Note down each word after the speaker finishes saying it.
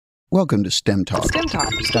Welcome to STEM Talk. STEM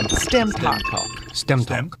Talk. STEM Talk. STEM Talk. STEM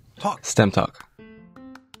Talk. STEM Talk.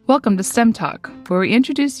 Welcome to STEM Talk, where we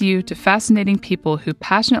introduce you to fascinating people who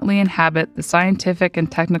passionately inhabit the scientific and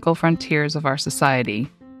technical frontiers of our society.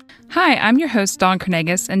 Hi, I'm your host, Dawn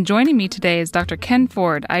Carnegas, and joining me today is Dr. Ken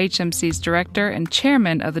Ford, IHMC's director and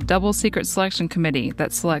chairman of the Double Secret Selection Committee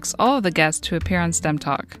that selects all of the guests to appear on STEM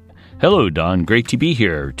Talk. Hello, Don. Great to be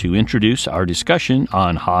here to introduce our discussion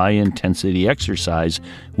on high-intensity exercise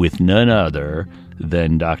with none other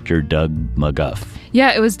than Dr. Doug McGuff.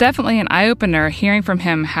 Yeah, it was definitely an eye-opener hearing from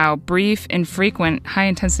him how brief, infrequent,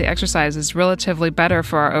 high-intensity exercise is relatively better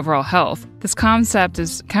for our overall health. This concept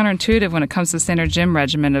is counterintuitive when it comes to the standard gym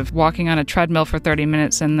regimen of walking on a treadmill for 30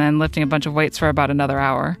 minutes and then lifting a bunch of weights for about another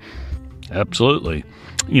hour. Absolutely.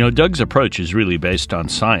 You know, Doug's approach is really based on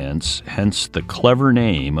science, hence the clever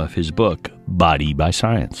name of his book, Body by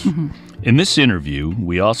Science. Mm-hmm. In this interview,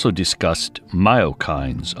 we also discussed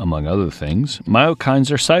myokines, among other things.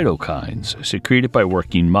 Myokines are cytokines secreted by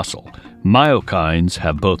working muscle. Myokines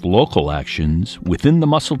have both local actions within the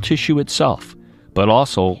muscle tissue itself, but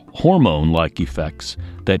also hormone-like effects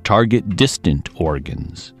that target distant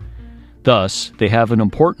organs. Thus, they have an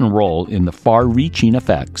important role in the far-reaching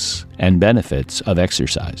effects and benefits of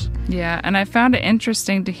exercise. Yeah, and I found it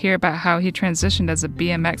interesting to hear about how he transitioned as a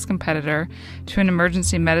BMX competitor to an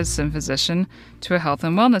emergency medicine physician to a health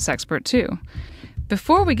and wellness expert, too.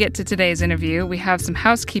 Before we get to today's interview, we have some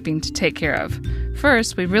housekeeping to take care of.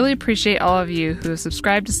 First, we really appreciate all of you who have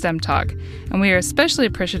subscribed to STEM Talk, and we are especially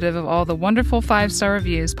appreciative of all the wonderful 5-star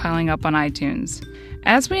reviews piling up on iTunes.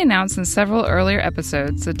 As we announced in several earlier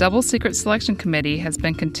episodes, the Double Secret Selection Committee has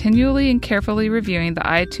been continually and carefully reviewing the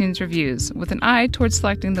iTunes reviews with an eye towards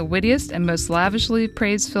selecting the wittiest and most lavishly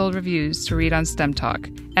praise-filled reviews to read on STEM Talk.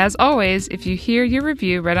 As always, if you hear your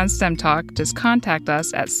review read on STEM Talk, just contact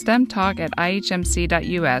us at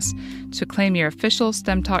stemtalk@ihmc.us to claim your official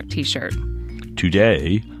STEM Talk t-shirt.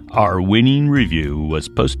 Today, our winning review was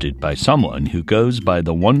posted by someone who goes by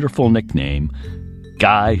the wonderful nickname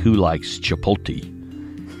Guy Who Likes Chipotle.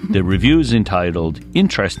 The review is entitled,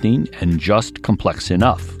 Interesting and Just Complex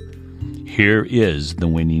Enough. Here is the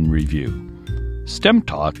winning review. STEM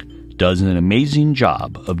Talk does an amazing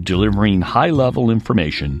job of delivering high-level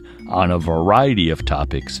information on a variety of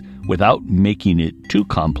topics without making it too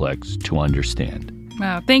complex to understand.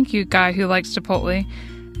 Wow, thank you, Guy Who Likes Chipotle.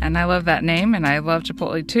 And I love that name, and I love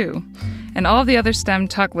Chipotle too. And all of the other STEM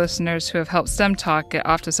Talk listeners who have helped STEM Talk get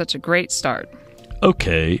off to such a great start.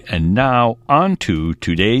 Okay, and now on to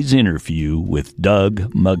today's interview with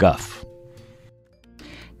Doug McGuff.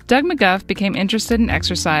 Doug McGuff became interested in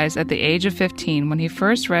exercise at the age of 15 when he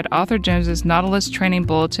first read Arthur Jones's Nautilus Training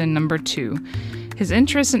Bulletin No. 2. His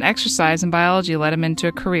interest in exercise and biology led him into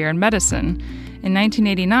a career in medicine. In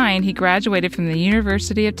 1989, he graduated from the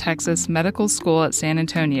University of Texas Medical School at San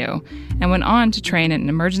Antonio and went on to train in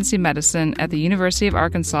emergency medicine at the University of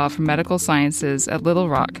Arkansas for Medical Sciences at Little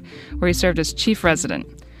Rock, where he served as chief resident.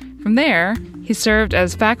 From there, he served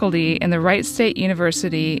as faculty in the Wright State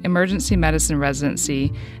University Emergency Medicine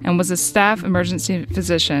Residency and was a staff emergency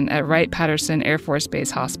physician at Wright-Patterson Air Force Base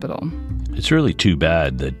Hospital. It's really too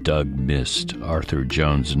bad that Doug missed Arthur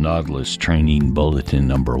Jones' Nautilus Training Bulletin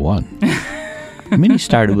No. 1. I mean, he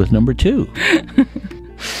started with No. 2.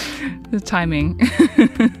 The timing.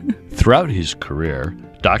 Throughout his career,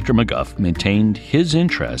 Dr. McGuff maintained his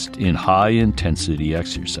interest in high-intensity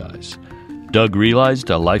exercise. Doug realized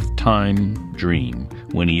a lifetime dream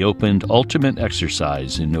when he opened Ultimate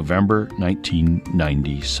Exercise in November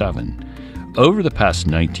 1997. Over the past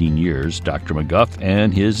 19 years, Dr. McGuff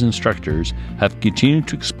and his instructors have continued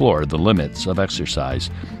to explore the limits of exercise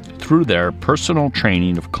through their personal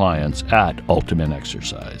training of clients at Ultimate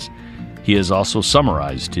Exercise. He has also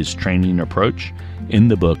summarized his training approach in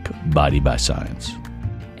the book Body by Science.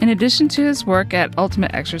 In addition to his work at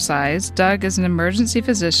Ultimate Exercise, Doug is an emergency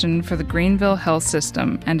physician for the Greenville Health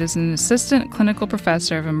System and is an assistant clinical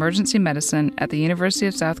professor of emergency medicine at the University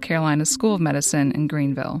of South Carolina School of Medicine in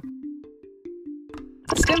Greenville.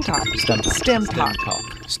 STEM Talk. STEM Talk.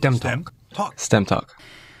 STEM Talk. STEM Talk.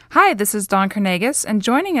 Hi, this is Dawn Carnegas, and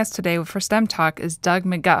joining us today for STEM Talk is Doug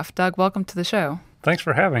McGuff. Doug, welcome to the show. Thanks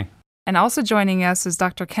for having me. And also joining us is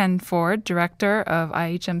Dr. Ken Ford, director of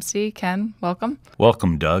IHMC. Ken, welcome.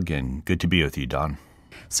 Welcome, Doug, and good to be with you, Don.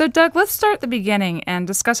 So, Doug, let's start at the beginning and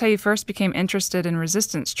discuss how you first became interested in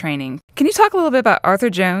resistance training. Can you talk a little bit about Arthur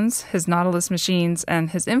Jones, his Nautilus machines, and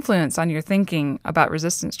his influence on your thinking about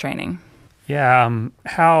resistance training? Yeah,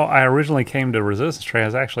 how I originally came to resistance training, I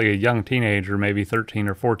was actually a young teenager, maybe 13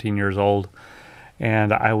 or 14 years old,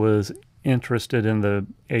 and I was interested in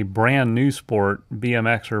a brand new sport,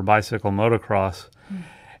 BMX or bicycle motocross.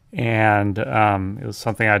 And it was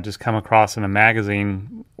something I'd just come across in a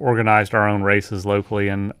magazine, organized our own races locally,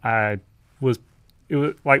 and it was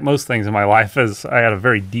like most things in my life, as I had a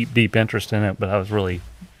very deep interest in it, but I was really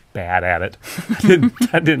bad at it.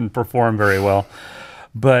 I didn't perform very well.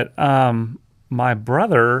 But my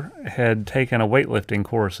brother had taken a weightlifting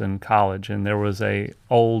course in college, and there was a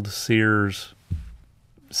old Sears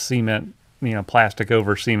cement, plastic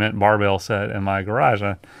over cement barbell set in my garage.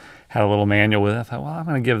 I had a little manual with it. I thought, well, I'm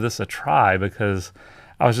going to give this a try, because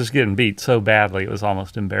I was just getting beat so badly it was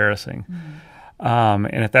almost embarrassing. And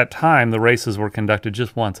at that time, the races were conducted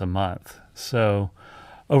just once a month. So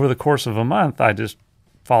over the course of a month, I just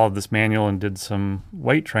followed this manual and did some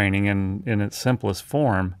weight training in its simplest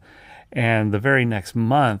form. And the very next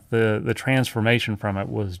month, the transformation from it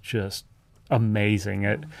was just amazing.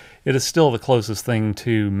 It is still the closest thing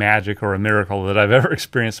to magic or a miracle that I've ever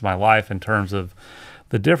experienced in my life in terms of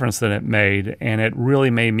the difference that it made, and it really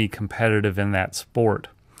made me competitive in that sport.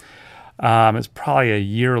 It's probably a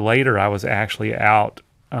year later, I was actually out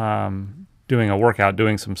doing a workout,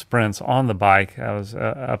 doing some sprints on the bike. I was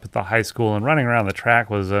up at the high school, and running around the track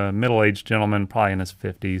was a middle-aged gentleman, probably in his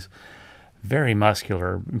 50s, very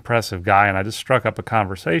muscular, impressive guy, and I just struck up a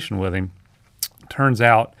conversation with him. Turns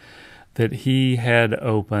out that he had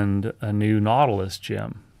opened a new Nautilus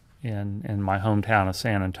gym in my hometown of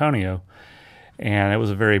San Antonio, and it was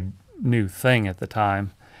a very new thing at the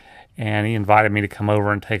time. And he invited me to come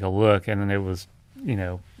over and take a look, and it was,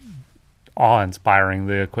 awe-inspiring.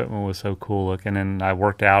 The equipment was so cool looking, and I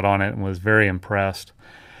worked out on it and was very impressed.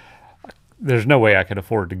 There's no way I could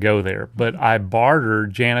afford to go there, but I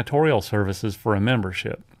bartered janitorial services for a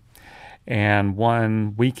membership. And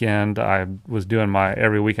one weekend, I was doing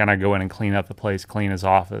every weekend I go in and clean up the place, clean his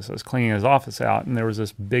office. I was cleaning his office out, and there was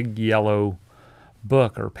this big yellow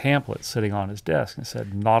book or pamphlet sitting on his desk, and it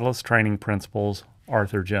said Nautilus Training Principles,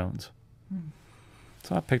 Arthur Jones.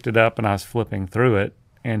 So I picked it up and I was flipping through it,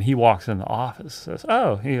 and he walks in the office, says,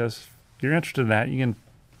 he goes, "You're interested in that, you can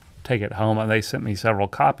take it home." And they sent me several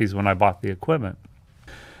copies when I bought the equipment.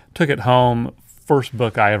 Took it home, first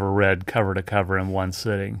book I ever read cover to cover in one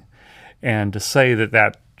sitting. And to say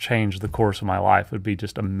that changed the course of my life would be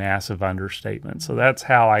just a massive understatement. So that's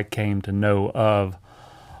how I came to know of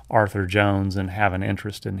Arthur Jones and have an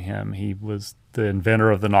interest in him. He was the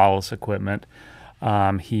inventor of the Nautilus equipment.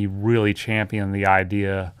 He really championed the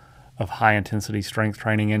idea of high-intensity strength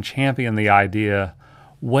training, and championed the idea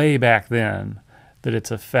way back then that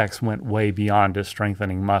its effects went way beyond just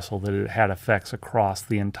strengthening muscle, that it had effects across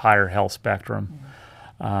the entire health spectrum.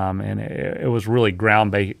 And it was really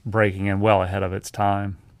groundbreaking and well ahead of its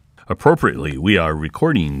time. Appropriately, we are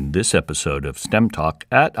recording this episode of STEM Talk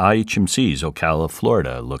at IHMC's Ocala,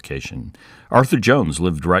 Florida location. Arthur Jones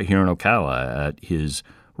lived right here in Ocala at his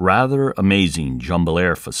rather amazing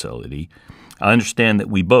Jambalaya facility. I understand that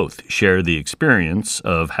we both share the experience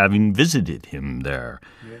of having visited him there.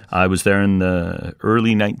 Yes. I was there in the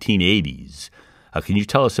early 1980s. Can you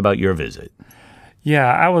tell us about your visit? Yeah,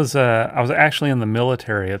 I was actually in the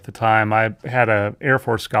military at the time. I had an Air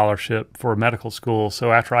Force scholarship for medical school,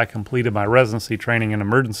 so after I completed my residency training in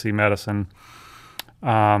emergency medicine,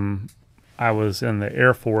 I was in the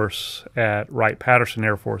Air Force at Wright-Patterson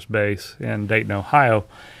Air Force Base in Dayton, Ohio,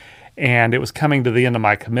 and it was coming to the end of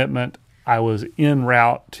my commitment. I was en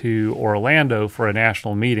route to Orlando for a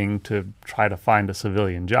national meeting to try to find a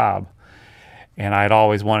civilian job, and I'd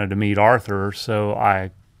always wanted to meet Arthur, so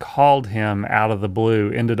I called him out of the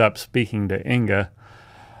blue, ended up speaking to Inga,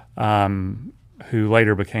 who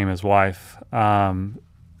later became his wife,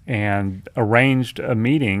 and arranged a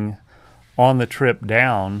meeting on the trip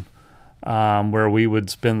down where we would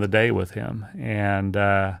spend the day with him. And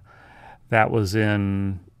that was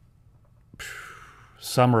in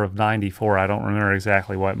summer of '94. I don't remember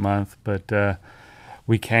exactly what month, but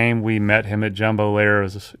we met him at Jumbo Lair.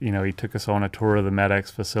 He took us on a tour of the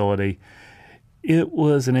MedX facility. It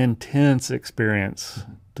was an intense experience,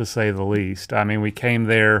 to say the least. I mean, we came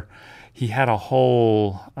there. He had a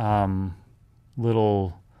whole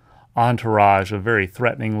little entourage of very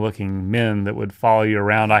threatening-looking men that would follow you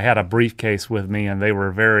around. I had a briefcase with me, and they were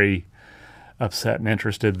very upset and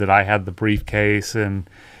interested that I had the briefcase. And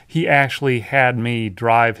he actually had me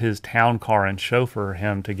drive his town car and chauffeur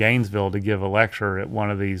him to Gainesville to give a lecture at one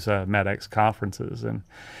of these MedX conferences. And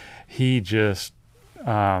he just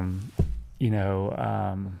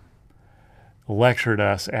lectured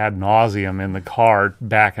us ad nauseum in the car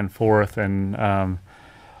back and forth, and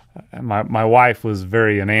my wife was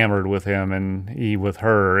very enamored with him, and he with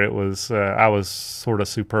her. It was I was sort of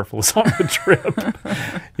superfluous on the trip.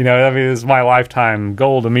 It was my lifetime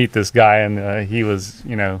goal to meet this guy, and he was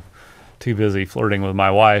too busy flirting with my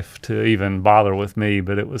wife to even bother with me,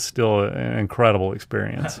 but it was still an incredible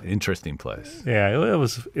experience. Interesting place. Yeah, it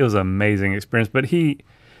was an amazing experience. But he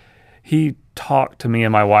talked to me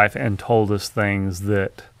and my wife and told us things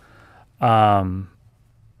that,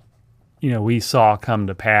 we saw come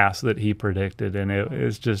to pass that he predicted, and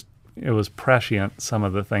it was prescient, some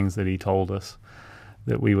of the things that he told us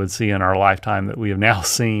that we would see in our lifetime that we have now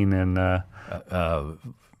seen. And are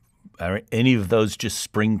any of those just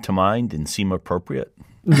spring to mind and seem appropriate?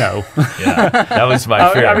 no. Yeah, that was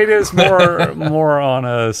my fear. I mean, it's more on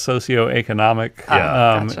a socioeconomic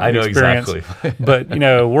Gotcha. I know experience. exactly. But,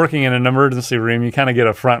 working in an emergency room, you kind of get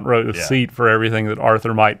a front row seat for everything that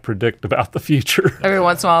Arthur might predict about the future. Every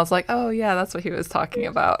once in a while, it's like, oh, yeah, that's what he was talking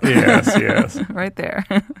about. Yes. Right there.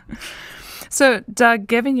 So, Doug,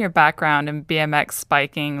 given your background in BMX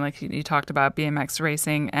spiking, like you talked about BMX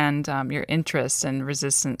racing, and your interest in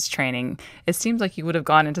resistance training, it seems like you would have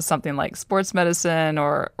gone into something like sports medicine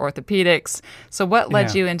or orthopedics. So what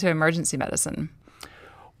led you into emergency medicine?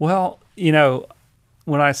 Well,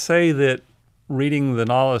 when I say that reading the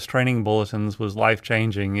Nautilus training bulletins was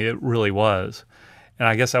life-changing, it really was. And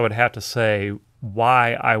I guess I would have to say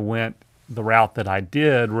why I went the route that I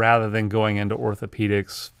did rather than going into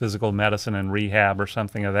orthopedics, physical medicine, and rehab or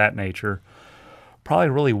something of that nature probably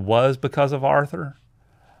really was because of Arthur,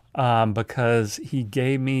 because he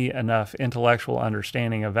gave me enough intellectual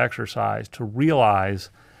understanding of exercise to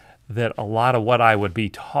realize that a lot of what I would be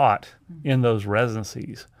taught in those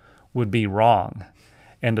residencies would be wrong.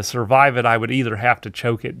 And to survive it, I would either have to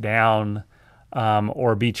choke it down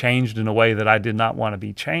or be changed in a way that I did not want to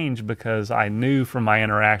be changed, because I knew from my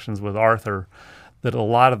interactions with Arthur that a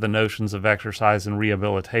lot of the notions of exercise and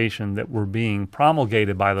rehabilitation that were being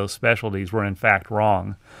promulgated by those specialties were in fact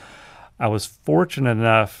wrong. I was fortunate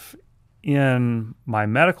enough in my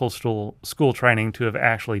medical school training to have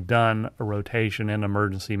actually done a rotation in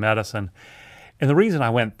emergency medicine. And the reason I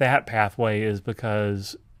went that pathway is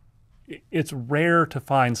because it's rare to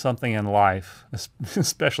find something in life,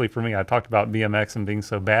 especially for me. I talked about BMX and being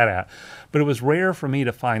so bad at, but it was rare for me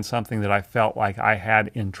to find something that I felt like I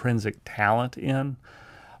had intrinsic talent in,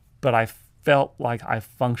 but I felt like I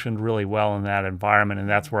functioned really well in that environment, and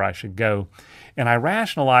that's where I should go. And I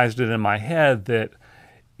rationalized it in my head that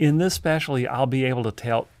in this specialty, I'll be able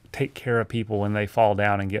to take care of people when they fall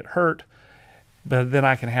down and get hurt, but then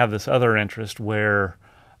I can have this other interest where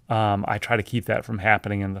I try to keep that from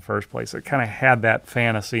happening in the first place. I kind of had that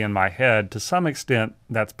fantasy in my head. To some extent,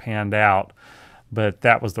 that's panned out, but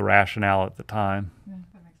that was the rationale at the time.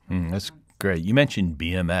 That's great. You mentioned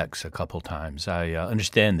BMX a couple times. I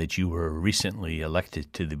understand that you were recently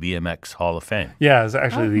elected to the BMX Hall of Fame. Yeah, it's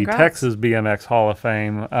actually the congrats. Texas BMX Hall of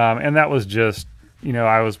Fame, and that was just,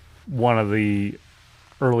 I was one of the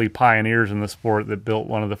early pioneers in the sport that built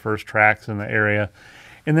one of the first tracks in the area.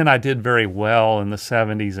 And then I did very well in the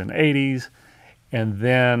 70s and 80s, and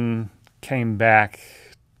then came back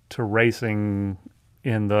to racing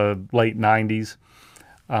in the late 90s,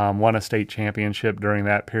 won a state championship during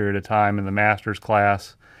that period of time in the Masters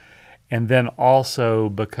class, and then also,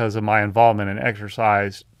 because of my involvement in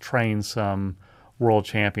exercise, trained some world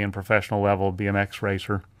champion professional level BMX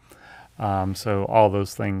racer. So all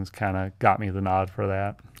those things kind of got me the nod for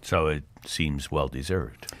that. So it seems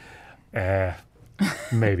well-deserved.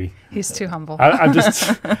 Maybe. He's too humble. I'm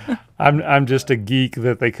just a geek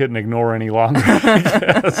that they couldn't ignore any longer,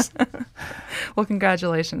 I guess. Well,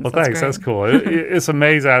 congratulations. Well, That's thanks. great. That's cool. It's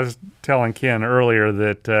amazing. I was telling Ken earlier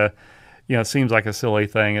that it seems like a silly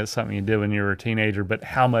thing. It's something you did when you were a teenager, but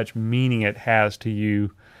how much meaning it has to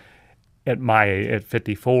you at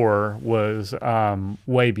 54 was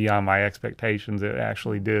way beyond my expectations. It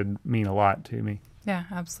actually did mean a lot to me. Yeah,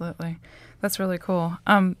 absolutely. That's really cool.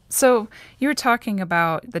 So you were talking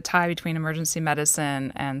about the tie between emergency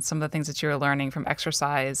medicine and some of the things that you were learning from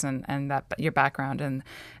exercise and that your background in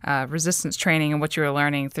resistance training and what you were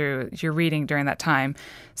learning through your reading during that time.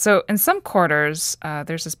 So in some quarters,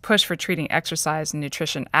 there's this push for treating exercise and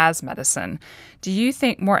nutrition as medicine. Do you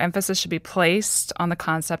think more emphasis should be placed on the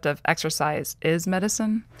concept of exercise is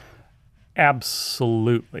medicine?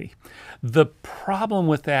 Absolutely. The problem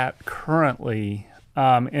with that currently,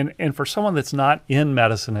 and for someone that's not in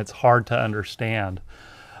medicine, it's hard to understand.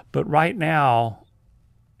 But right now,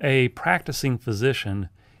 a practicing physician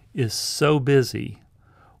is so busy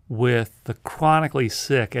with the chronically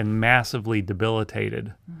sick and massively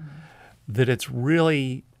debilitated that it's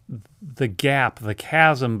really the gap, the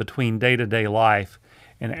chasm between day-to-day life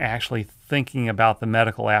and actually thinking about the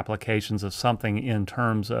medical applications of something in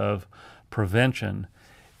terms of prevention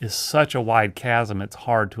is such a wide chasm, it's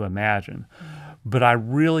hard to imagine. But I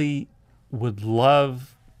really would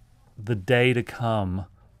love the day to come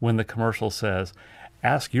when the commercial says,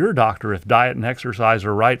 ask your doctor if diet and exercise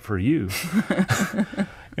are right for you,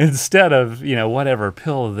 instead of, whatever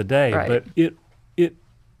pill of the day. Right. But it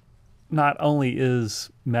not only is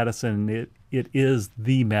medicine, it is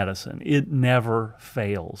the medicine. It never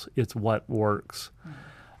fails. It's what works.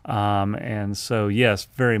 And so, yes,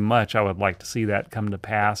 very much I would like to see that come to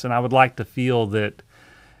pass. And I would like to feel that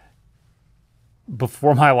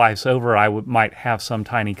before my life's over, I might have some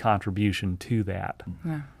tiny contribution to that.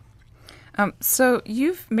 Yeah. So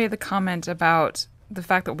you've made the comment about the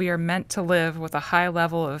fact that we are meant to live with a high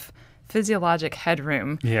level of physiologic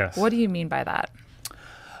headroom. Yes. What do you mean by that?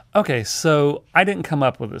 Okay, so I didn't come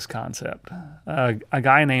up with this concept. A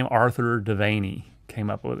guy named Arthur Devaney came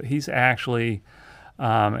up with it. He's actually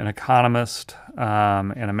an economist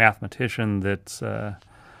and a mathematician that's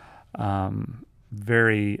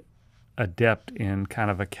very adept in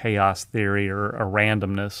kind of a chaos theory or a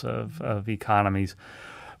randomness of economies.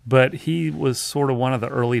 But he was sort of one of the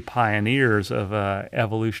early pioneers of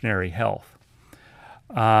evolutionary health.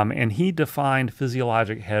 And he defined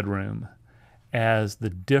physiologic headroom as the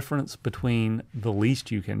difference between the least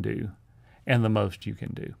you can do and the most you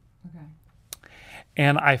can do. Okay.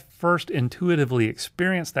 And I first intuitively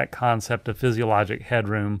experienced that concept of physiologic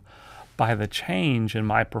headroom by the change in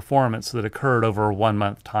my performance that occurred over a 1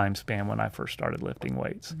 month time span when I first started lifting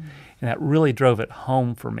weights. Mm-hmm. And that really drove it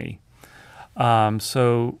home for me.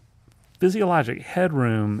 So physiologic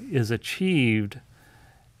headroom is achieved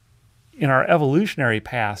in our evolutionary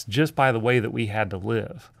past just by the way that we had to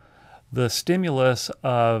live. The stimulus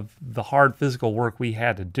of the hard physical work we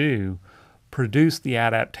had to do produced the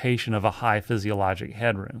adaptation of a high physiologic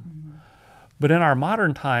headroom. Mm-hmm. But in our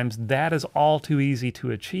modern times, that is all too easy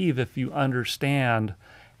to achieve if you understand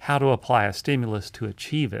how to apply a stimulus to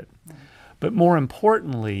achieve it. Mm-hmm. But more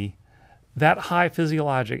importantly, that high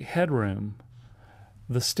physiologic headroom,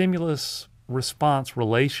 the stimulus-response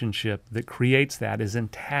relationship that creates that is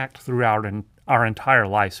intact throughout our entire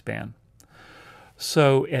lifespan.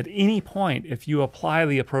 So at any point, if you apply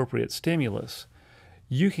the appropriate stimulus,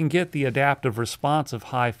 you can get the adaptive response of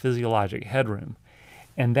high physiologic headroom,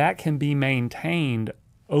 and that can be maintained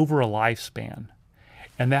over a lifespan.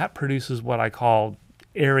 And that produces what I call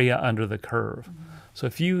area under the curve. Mm-hmm. So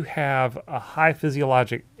if you have a high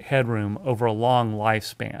physiologic headroom over a long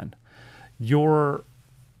lifespan, your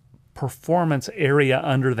performance area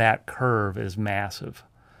under that curve is massive.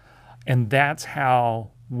 And that's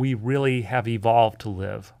how we really have evolved to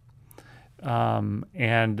live.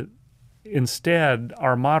 And instead,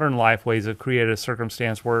 our modern life ways have created a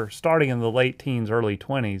circumstance where starting in the late teens, early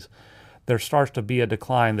 20s, there starts to be a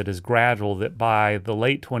decline that is gradual that by the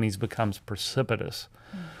late 20s becomes precipitous.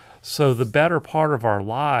 Mm. So the better part of our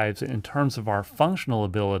lives in terms of our functional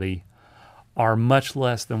ability are much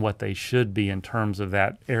less than what they should be in terms of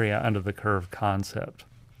that area under the curve concept.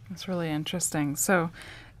 That's really interesting. So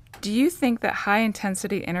do you think that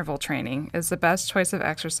high-intensity interval training is the best choice of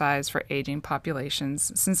exercise for aging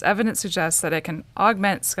populations, since evidence suggests that it can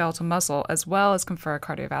augment skeletal muscle as well as confer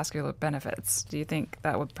cardiovascular benefits? Do you think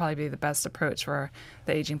that would probably be the best approach for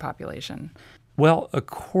the aging population? Well,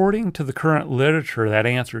 according to the current literature, that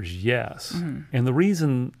answer is yes. Mm-hmm. And the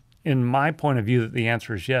reason, in my point of view, that the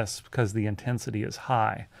answer is yes is because the intensity is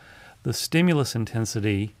high. The stimulus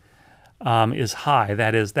intensity is high.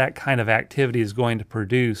 That is, that kind of activity is going to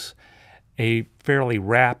produce a fairly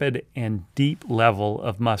rapid and deep level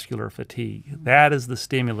of muscular fatigue. That is the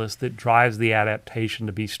stimulus that drives the adaptation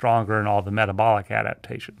to be stronger in all the metabolic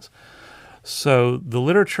adaptations. So the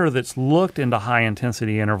literature that's looked into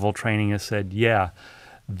high-intensity interval training has said, yeah,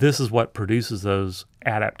 this is what produces those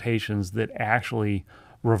adaptations that actually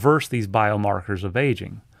reverse these biomarkers of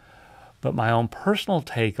aging. But my own personal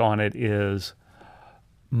take on it is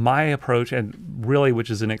my approach, and really which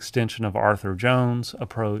is an extension of Arthur Jones'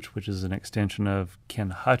 approach, which is an extension of Ken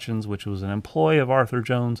Hutchins, which was an employee of Arthur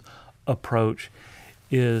Jones' approach,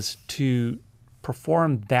 is to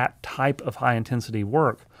perform that type of high-intensity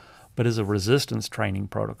work, but as a resistance training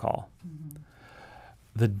protocol. Mm-hmm.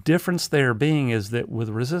 The difference there being is that with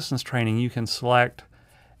resistance training, you can select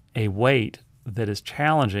a weight that is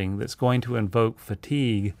challenging, that's going to invoke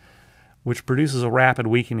fatigue, which produces a rapid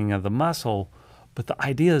weakening of the muscle. But the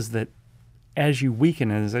idea is that as you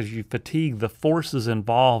weaken and as you fatigue, the forces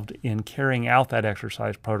involved in carrying out that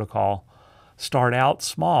exercise protocol start out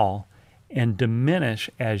small and diminish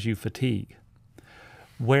as you fatigue.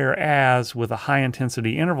 Whereas with a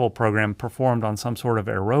high-intensity interval program performed on some sort of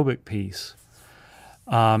aerobic piece,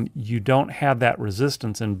 you don't have that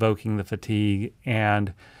resistance invoking the fatigue,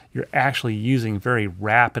 and you're actually using very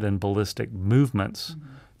rapid and ballistic movements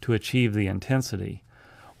to achieve the intensity.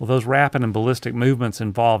 Well, those rapid and ballistic movements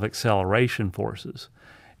involve acceleration forces,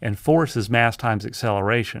 and force is mass times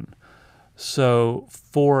acceleration. So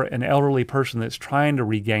for an elderly person that's trying to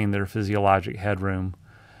regain their physiologic headroom,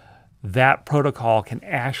 that protocol can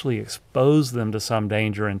actually expose them to some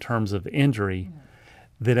danger in terms of injury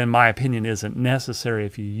that, in my opinion, isn't necessary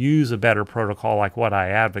if you use a better protocol like what I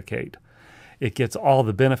advocate. It gets all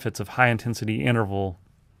the benefits of high-intensity interval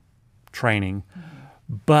training,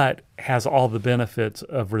 but has all the benefits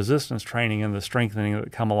of resistance training and the strengthening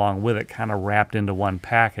that come along with it kind of wrapped into one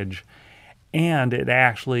package. And it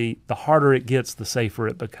actually, the harder it gets, the safer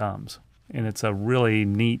it becomes. And it's a really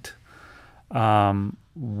neat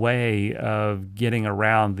way of getting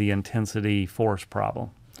around the intensity force problem.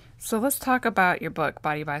 So let's talk about your book,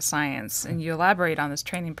 Body by Science, and you elaborate on this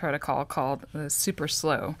training protocol called the super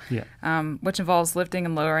slow, which involves lifting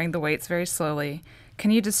and lowering the weights very slowly. Can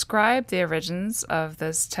you describe the origins of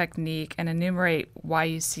this technique and enumerate why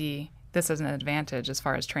you see this as an advantage as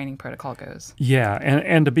far as training protocol goes? Yeah,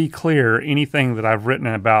 and to be clear, anything that I've written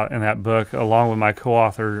about in that book, along with my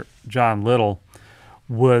co-author, John Little,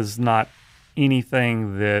 was not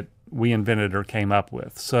anything that we invented or came up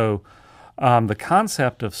with. So the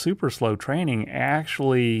concept of super slow training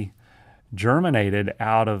actually germinated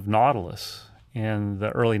out of Nautilus in the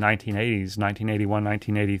early 1980s, 1981,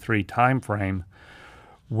 1983 timeframe,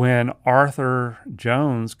 when Arthur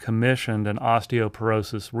Jones commissioned an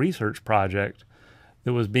osteoporosis research project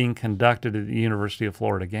that was being conducted at the University of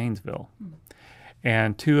Florida, Gainesville.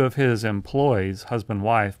 And two of his employees, husband and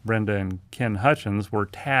wife, Brenda and Ken Hutchins, were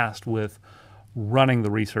tasked with running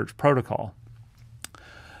the research protocol.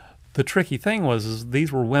 The tricky thing was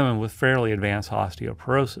these were women with fairly advanced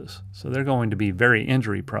osteoporosis, so they're going to be very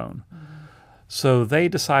injury prone. So they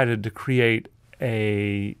decided to create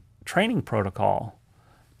a training protocol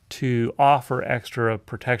to offer extra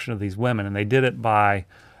protection of these women, and they did it by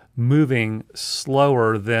moving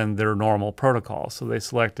slower than their normal protocol. So they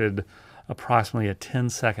selected approximately a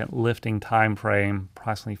 10-second lifting time frame,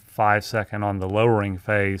 approximately 5-second on the lowering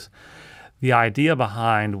phase. The idea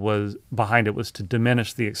behind it was to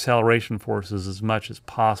diminish the acceleration forces as much as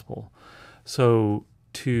possible. So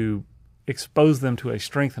to expose them to a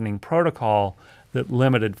strengthening protocol that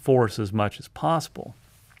limited force as much as possible.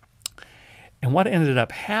 And what ended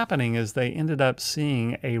up happening is they ended up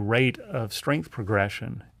seeing a rate of strength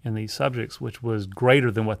progression in these subjects which was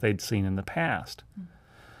greater than what they'd seen in the past.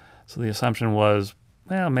 So the assumption was,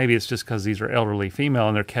 well, maybe it's just because these are elderly female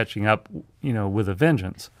and they're catching up, with a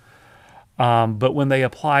vengeance. But when they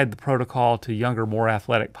applied the protocol to younger, more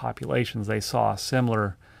athletic populations, they saw a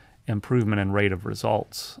similar improvement in rate of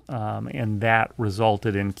results. And that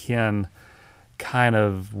resulted in Ken kind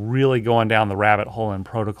of really going down the rabbit hole and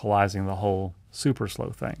protocolizing the whole super slow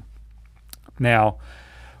thing. Now,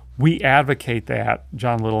 we advocate that,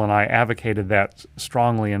 John Little and I advocated that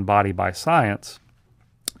strongly in Body by Science.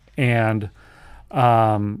 And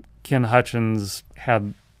Ken Hutchins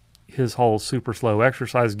had his whole super slow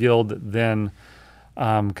exercise guild that then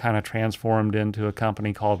kind of transformed into a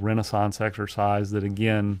company called Renaissance Exercise that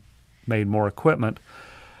again made more equipment.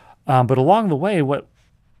 But along the way,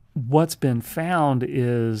 what's been found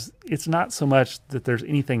is it's not so much that there's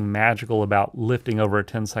anything magical about lifting over a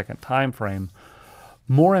 10-second time frame.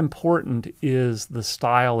 More important is the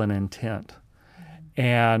style and intent.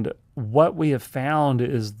 And what we have found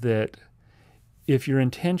is that if your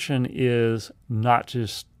intention is not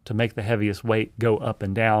just to make the heaviest weight go up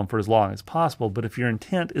and down for as long as possible, but if your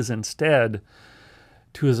intent is instead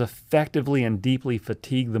to as effectively and deeply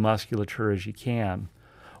fatigue the musculature as you can,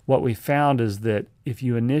 what we found is that if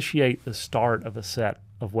you initiate the start of a set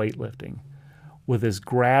of weightlifting with as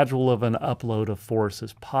gradual of an upload of force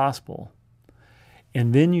as possible,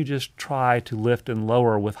 and then you just try to lift and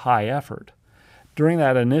lower with high effort, during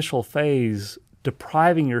that initial phase,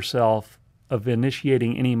 depriving yourself of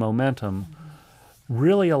initiating any momentum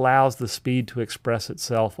really allows the speed to express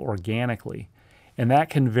itself organically. And that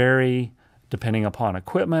can vary depending upon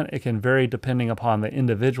equipment. It can vary depending upon the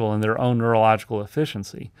individual and their own neurological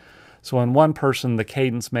efficiency. So in one person, the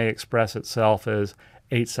cadence may express itself as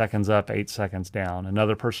 8 seconds up, 8 seconds down.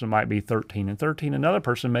 Another person might be 13 and 13. Another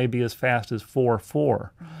person may be as fast as 4-4.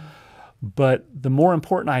 But the more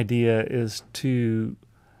important idea is to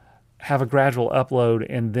have a gradual upload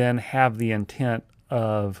and then have the intent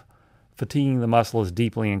of fatiguing the muscle as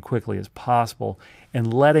deeply and quickly as possible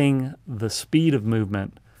and letting the speed of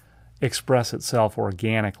movement express itself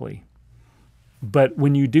organically. But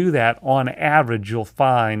when you do that, on average, you'll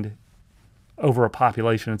find over a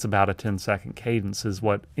population, it's about a 10-second cadence is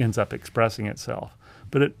what ends up expressing itself.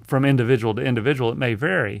 but from individual to individual, it may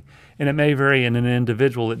vary, and it may vary in an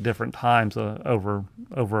individual at different times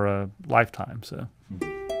over a lifetime. So.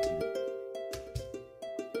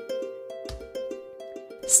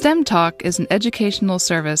 STEM Talk is an educational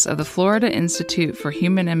service of the Florida Institute for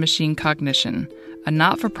Human and Machine Cognition, a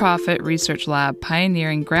not-for-profit research lab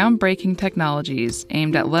pioneering groundbreaking technologies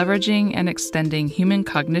aimed at leveraging and extending human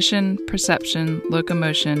cognition, perception,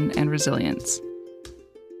 locomotion, and resilience.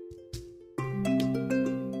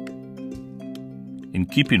 In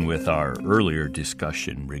keeping with our earlier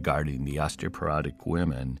discussion regarding the osteoporotic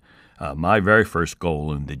women, my very first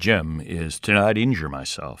goal in the gym is to not injure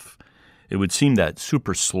myself. It would seem that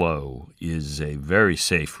super slow is a very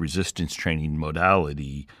safe resistance training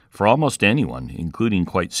modality for almost anyone, including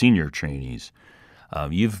quite senior trainees.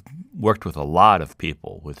 You've worked with a lot of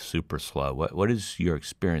people with super slow. What has your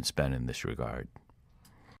experience been in this regard?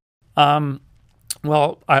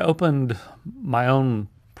 Well, I opened my own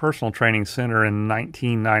personal training center in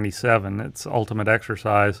 1997. It's Ultimate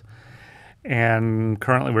Exercise. And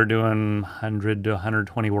currently we're doing 100 to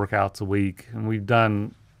 120 workouts a week. And we've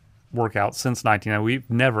done workouts since 1990. We've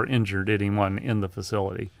never injured anyone in the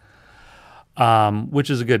facility, which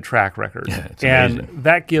is a good track record. Yeah, it's amazing. And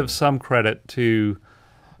that gives some credit to,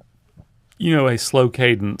 a slow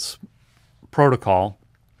cadence protocol,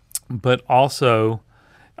 but also,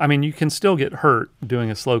 you can still get hurt doing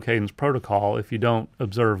a slow cadence protocol if you don't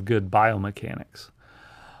observe good biomechanics.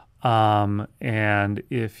 And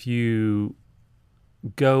if you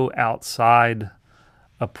go outside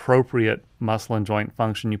appropriate muscle and joint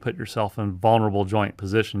function, you put yourself in vulnerable joint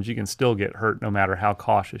positions, you can still get hurt no matter how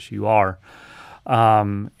cautious you are.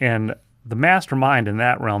 And the mastermind in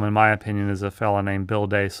that realm, in my opinion, is a fellow named Bill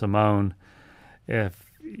DeSimone.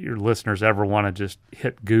 If your listeners ever want to just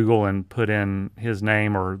hit Google and put in his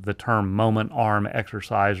name or the term moment arm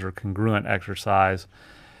exercise or congruent exercise,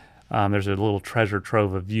 there's a little treasure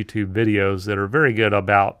trove of YouTube videos that are very good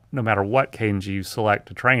about, no matter what cadence you select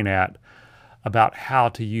to train at, about how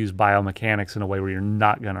to use biomechanics in a way where you're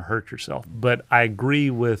not going to hurt yourself. But I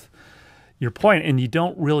agree with your point, and you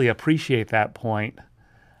don't really appreciate that point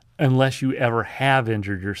unless you ever have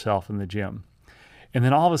injured yourself in the gym. And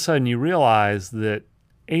then all of a sudden you realize that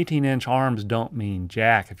 18-inch arms don't mean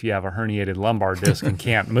jack if you have a herniated lumbar disc and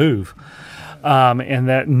can't move. And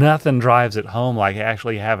that nothing drives it home like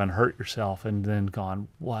actually having hurt yourself and then gone,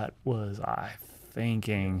 what was I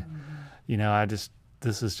thinking?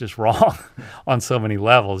 This is just wrong on so many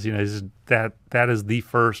levels. That is the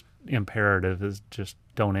first imperative, is just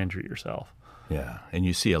don't injure yourself. Yeah, and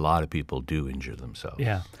you see a lot of people do injure themselves.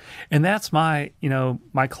 Yeah, and that's my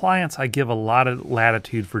clients, I give a lot of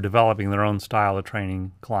latitude for developing their own style of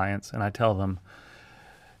training clients, and I tell them,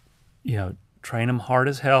 train them hard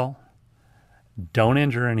as hell, don't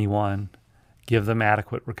injure anyone, give them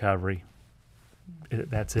adequate recovery.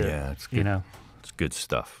 That's it. Yeah, it's good. It's good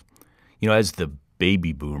stuff. As the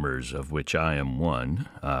baby boomers, of which I am one,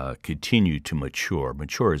 continue to mature.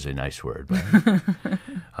 Mature is a nice word, right?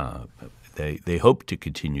 They hope to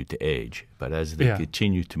continue to age, but as they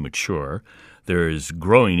continue to mature, there is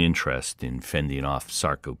growing interest in fending off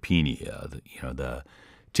sarcopenia, the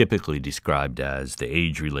typically described as the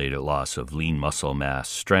age-related loss of lean muscle mass,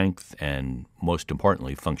 strength, and most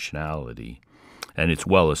importantly, functionality. And it's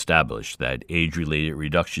well established that age-related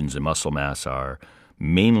reductions in muscle mass are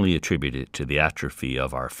mainly attributed to the atrophy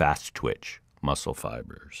of our fast-twitch muscle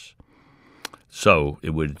fibers. So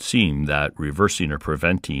it would seem that reversing or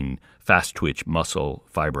preventing fast-twitch muscle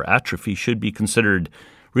fiber atrophy should be considered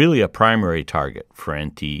really a primary target for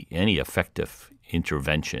any effective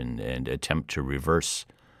intervention and attempt to reverse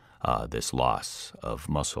this loss of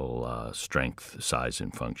muscle strength, size,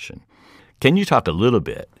 and function. Can you talk a little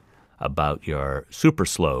bit about your super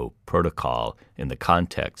slow protocol in the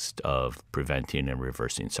context of preventing and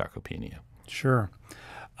reversing sarcopenia? Sure.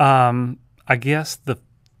 I guess the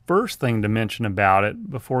first thing to mention about it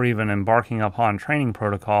before even embarking upon training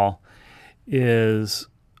protocol is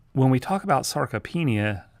when we talk about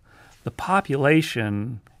sarcopenia, the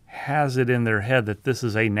population has it in their head that this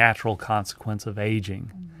is a natural consequence of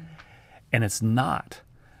aging. And it's not.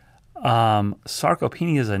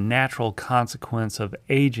 Sarcopenia is a natural consequence of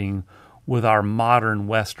aging with our modern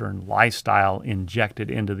Western lifestyle injected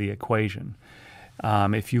into the equation.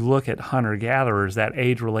 If you look at hunter-gatherers, that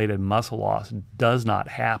age-related muscle loss does not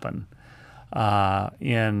happen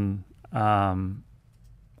in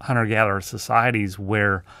hunter-gatherer societies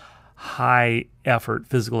where high-effort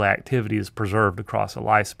physical activity is preserved across a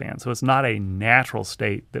lifespan. So it's not a natural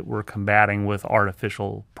state that we're combating with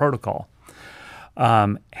artificial protocol.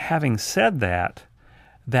 Having said that,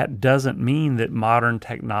 that doesn't mean that modern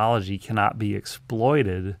technology cannot be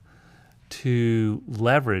exploited to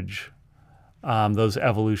leverage those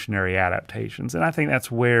evolutionary adaptations. And I think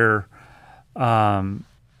that's where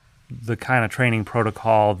the kind of training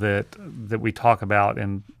protocol that we talk about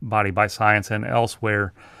in Body by Science and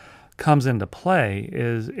elsewhere comes into play.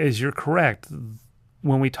 Is you're correct.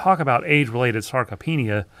 When we talk about age-related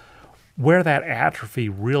sarcopenia, where that atrophy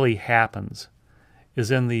really happens is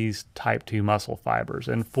in these type 2 muscle fibers.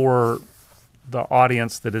 And for the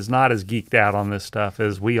audience that is not as geeked out on this stuff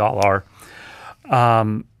as we all are,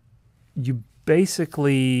 you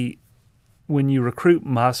basically, when you recruit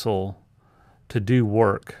muscle to do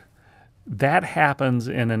work, that happens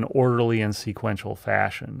in an orderly and sequential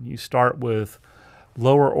fashion. You start with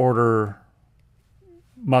lower order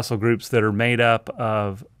muscle groups that are made up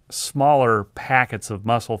of smaller packets of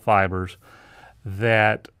muscle fibers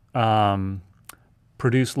that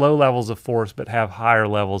produce low levels of force but have higher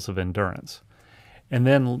levels of endurance. And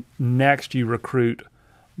then next you recruit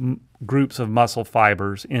groups of muscle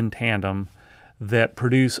fibers in tandem that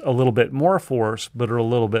produce a little bit more force but are a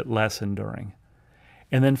little bit less enduring.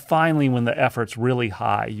 And then finally, when the effort's really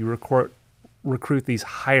high, you recruit these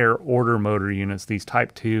higher order motor units, these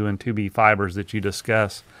type 2 and 2B fibers that you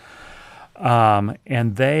discuss,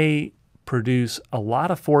 and they produce a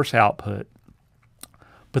lot of force output,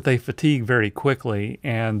 but they fatigue very quickly,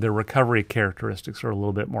 and their recovery characteristics are a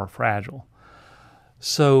little bit more fragile.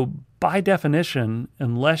 So by definition,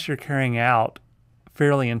 unless you're carrying out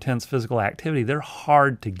fairly intense physical activity, they're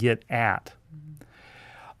hard to get at.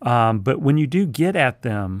 But when you do get at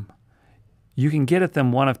them, you can get at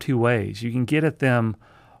them one of two ways. You can get at them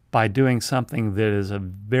by doing something that is a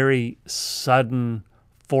very sudden,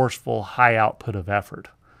 forceful, high output of effort,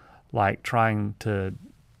 like trying to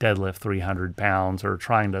deadlift 300 pounds or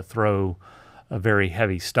trying to throw a very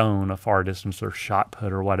heavy stone a far distance or shot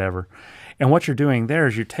put or whatever. And what you're doing there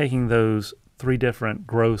is you're taking those 3 different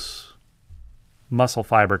gross muscle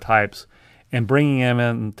fiber types and bringing them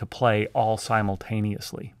into play all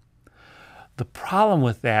simultaneously. The problem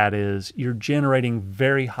with that is you're generating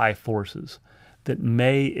very high forces that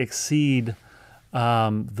may exceed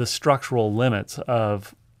the structural limits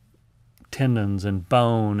of tendons and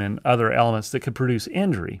bone and other elements that could produce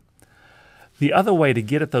injury. The other way to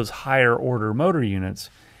get at those higher order motor units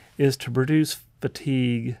is to produce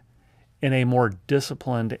fatigue in a more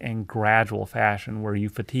disciplined and gradual fashion, where you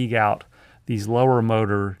fatigue out these lower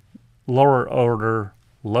order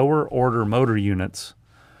motor units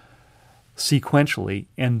sequentially,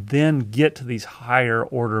 and then get to these higher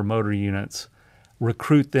order motor units,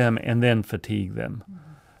 recruit them, and then fatigue them.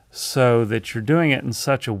 So that you're doing it in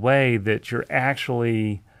such a way that you're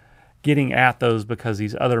actually getting at those because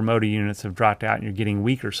these other motor units have dropped out and you're getting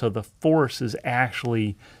weaker. So the force is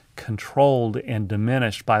actually controlled and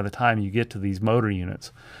diminished by the time you get to these motor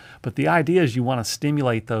units. But the idea is you want to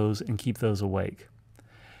stimulate those and keep those awake.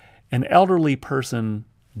 An elderly person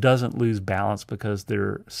doesn't lose balance because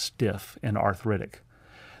they're stiff and arthritic.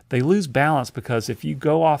 They lose balance because if you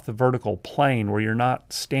go off the vertical plane where you're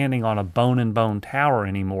not standing on a bone-and-bone tower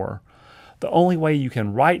anymore, the only way you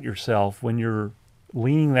can right yourself when you're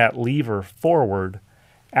leaning that lever forward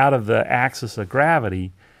out of the axis of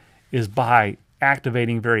gravity is by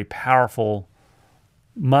activating very powerful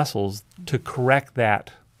muscles to correct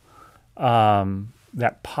that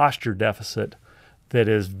posture deficit that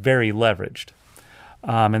is very leveraged.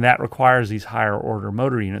 And that requires these higher order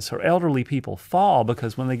motor units. So elderly people fall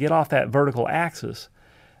because when they get off that vertical axis,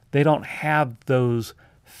 they don't have those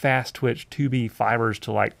fast twitch 2B fibers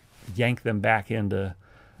to like yank them back into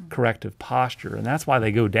corrective posture. And that's why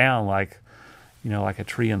they go down like a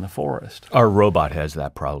tree in the forest. Our robot has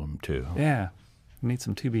that problem too. Yeah. You need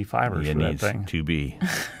some 2B fibers for that thing.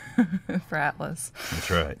 2B. For Atlas.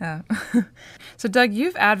 That's right. Yeah. So, Doug,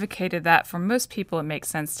 you've advocated that for most people it makes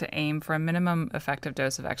sense to aim for a minimum effective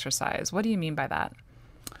dose of exercise. What do you mean by that?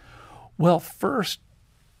 Well, first,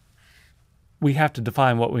 we have to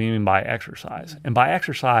define what we mean by exercise. And by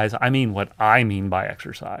exercise, I mean what I mean by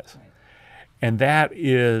exercise. Right. And that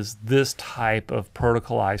is this type of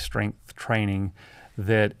protocolized strength training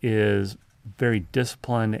that is very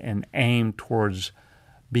disciplined and aimed towards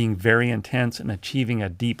being very intense and achieving a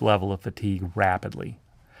deep level of fatigue rapidly.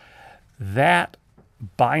 That,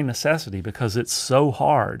 by necessity, because it's so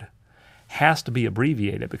hard, has to be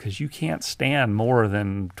abbreviated because you can't stand more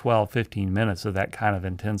than 12, 15 minutes of that kind of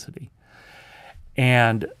intensity.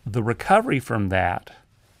 And the recovery from that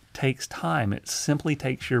takes time. It simply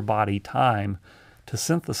takes your body time to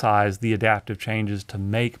synthesize the adaptive changes to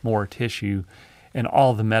make more tissue and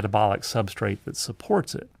all the metabolic substrate that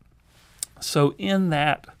supports it. So in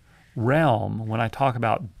that realm, when I talk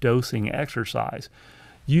about dosing exercise,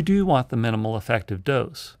 you do want the minimal effective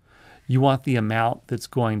dose. You want the amount that's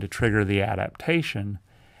going to trigger the adaptation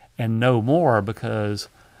and no more, because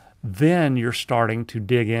then you're starting to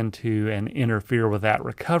dig into and interfere with that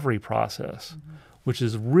recovery process, which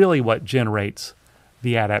is really what generates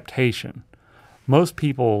the adaptation. Most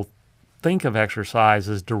people think of exercise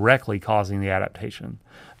as directly causing the adaptation.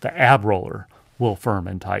 The ab roller will firm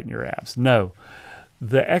and tighten your abs. No,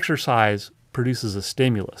 the exercise produces a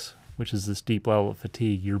stimulus, which is this deep level of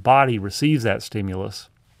fatigue. Your body receives that stimulus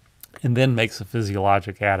and then makes a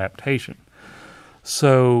physiologic adaptation.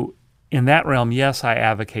 So in that realm, yes, I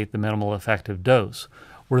advocate the minimal effective dose.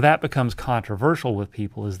 Where that becomes controversial with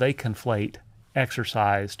people is they conflate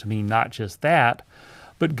exercise to mean not just that,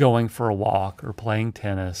 but going for a walk or playing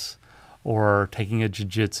tennis or taking a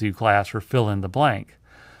jiu-jitsu class or fill in the blank.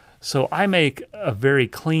 So I make a very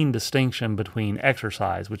clean distinction between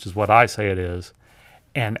exercise, which is what I say it is,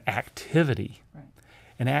 and activity. Right.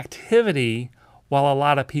 And activity, while a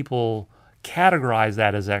lot of people categorize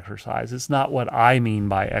that as exercise, it's not what I mean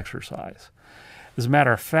by exercise. As a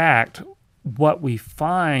matter of fact, what we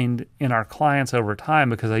find in our clients over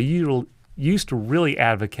time, because I used to really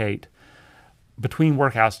advocate between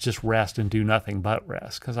workouts just rest and do nothing but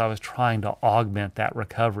rest, because I was trying to augment that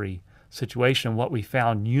recovery situation. What we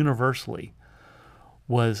found universally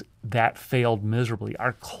was that failed miserably.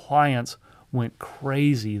 Our clients went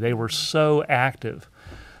crazy. They were so active.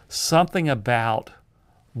 Something about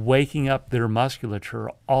waking up their musculature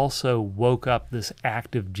also woke up this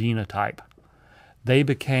active genotype. They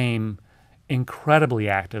became incredibly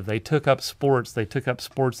active. They took up sports. They took up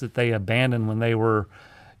sports that they abandoned when they were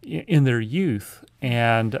in their youth,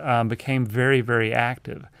 and became very, very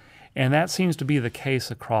active. And that seems to be the case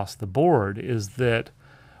across the board, is that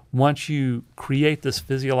once you create this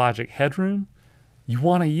physiologic headroom, you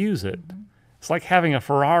want to use it. It's like having a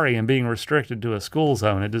Ferrari and being restricted to a school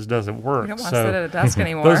zone. It just doesn't work. You don't want to sit at a desk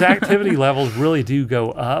anymore. Those activity levels really do go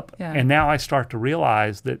up. Yeah. And now I start to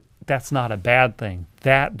realize that that's not a bad thing.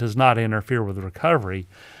 That does not interfere with recovery.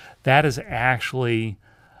 That is actually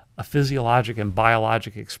a physiologic and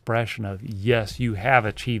biologic expression of, yes, you have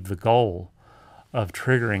achieved the goal of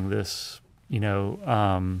triggering this,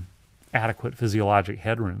 adequate physiologic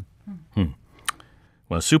headroom.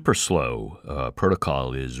 Well, super slow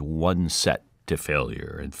protocol is one set to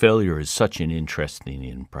failure, and failure is such an interesting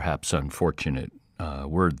and perhaps unfortunate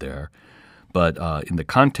word there. But in the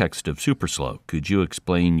context of super slow, could you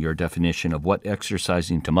explain your definition of what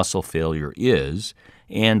exercising to muscle failure is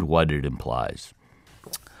and what it implies?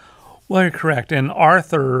 Well, you're correct. And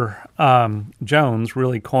Arthur Jones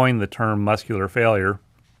really coined the term muscular failure.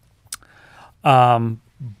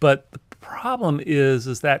 But the problem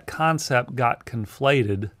is that concept got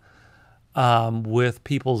conflated with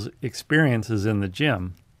people's experiences in the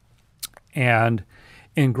gym. And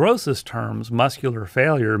in grossest terms, muscular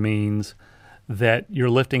failure means that you're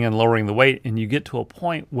lifting and lowering the weight, and you get to a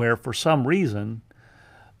point where, for some reason,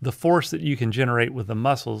 the force that you can generate with the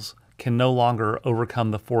muscles can no longer overcome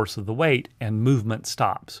the force of the weight, and movement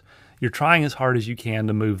stops. You're trying as hard as you can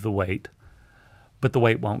to move the weight, but the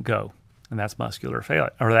weight won't go, and that's muscular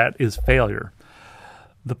failure, or that is failure.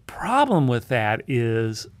 The problem with that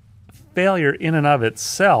is failure in and of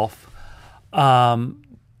itself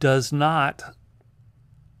does not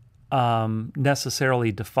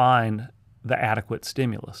necessarily define the adequate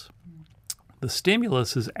stimulus. The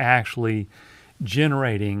stimulus is actually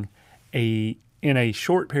generating in a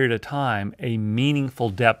short period of time, a meaningful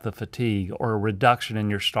depth of fatigue or a reduction in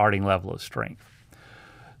your starting level of strength.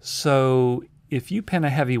 So if you pin a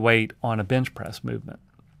heavy weight on a bench press movement,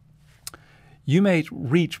 you may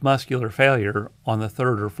reach muscular failure on the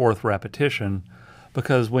third or fourth repetition,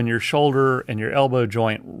 because when your shoulder and your elbow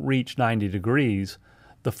joint reach 90 degrees,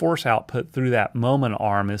 the force output through that moment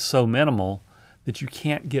arm is so minimal that you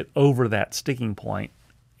can't get over that sticking point,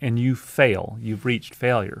 and you fail. You've reached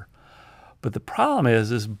failure. But the problem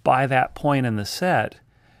is by that point in the set,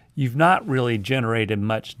 you've not really generated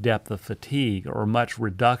much depth of fatigue or much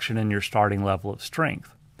reduction in your starting level of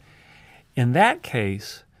strength. In that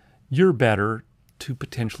case, you're better to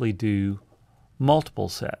potentially do multiple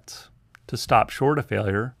sets, to stop short of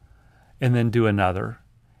failure and then do another,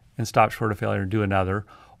 and stop short of failure and do another,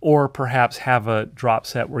 or perhaps have a drop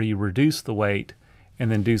set where you reduce the weight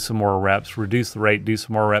and then do some more reps, reduce the rate, do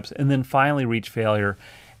some more reps, and then finally reach failure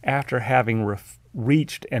after having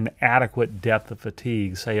reached an adequate depth of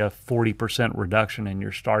fatigue, say a 40% reduction in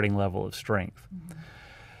your starting level of strength.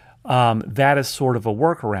 That is sort of a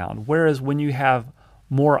workaround. Whereas when you have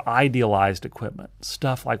more idealized equipment,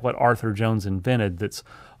 stuff like what Arthur Jones invented that's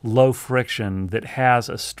low friction, that has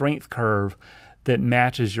a strength curve that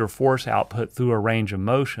matches your force output through a range of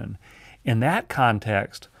motion. In that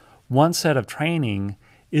context, one set of training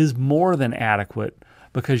is more than adequate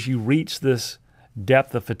because you reach this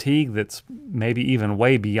depth of fatigue that's maybe even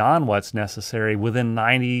way beyond what's necessary within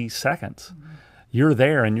 90 seconds. You're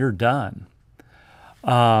there and you're done.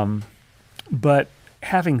 But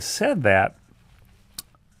having said that,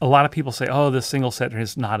 a lot of people say, oh, this single set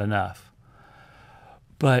is not enough.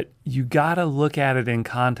 But you got to look at it in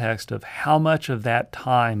context of how much of that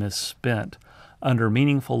time is spent under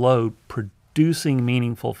meaningful load producing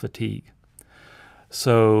meaningful fatigue.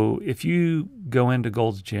 So if you go into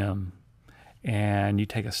Gold's Gym and you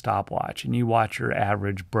take a stopwatch and you watch your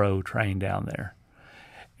average bro train down there,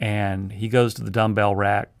 and he goes to the dumbbell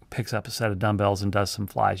rack, picks up a set of dumbbells and does some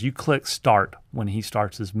flies. You click start when he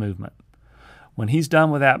starts his movement. When he's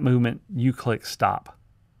done with that movement, you click stop.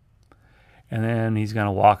 And then he's going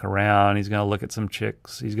to walk around, he's going to look at some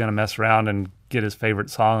chicks, he's going to mess around and get his favorite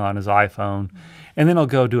song on his iPhone, and then he'll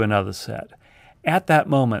go do another set. At that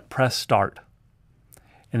moment, press start.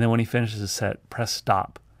 And then when he finishes his set, press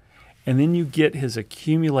stop. And then you get his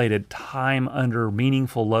accumulated time under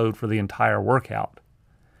meaningful load for the entire workout.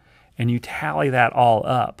 And you tally that all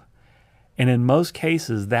up. And in most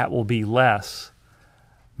cases, that will be less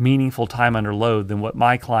meaningful time under load than what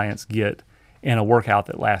my clients get in a workout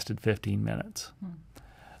that lasted 15 minutes.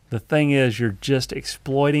 The thing is, you're just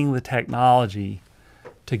exploiting the technology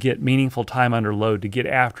to get meaningful time under load, to get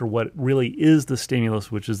after what really is the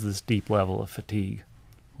stimulus, which is this deep level of fatigue.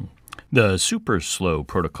 The super slow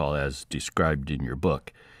protocol, as described in your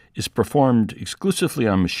book, is performed exclusively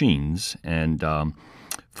on machines, and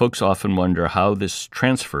folks often wonder how this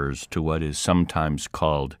transfers to what is sometimes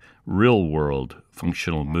called real-world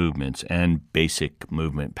functional movements and basic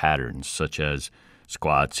movement patterns, such as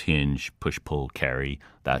squats, hinge, push-pull, carry,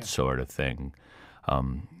 that sort of thing.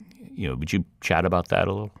 Would you chat about that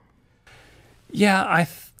a little? Yeah,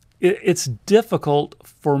 it's difficult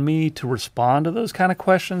for me to respond to those kind of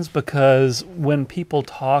questions because when people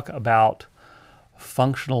talk about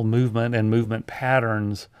functional movement and movement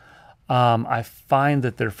patterns, I find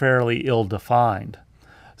that they're fairly ill-defined.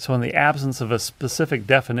 So in the absence of a specific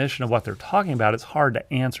definition of what they're talking about, it's hard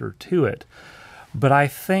to answer to it. But I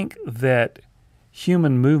think that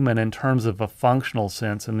human movement in terms of a functional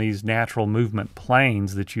sense in these natural movement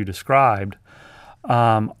planes that you described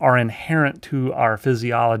are inherent to our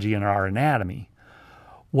physiology and our anatomy.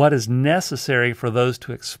 What is necessary for those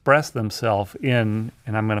to express themselves in,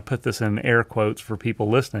 and I'm going to put this in air quotes for people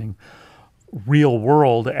listening,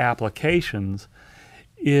 real-world applications,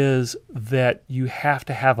 is that you have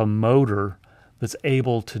to have a motor that's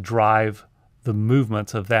able to drive the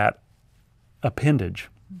movements of that appendage.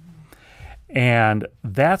 And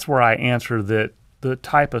that's where I answer that the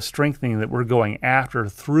type of strengthening that we're going after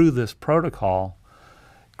through this protocol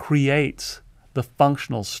creates the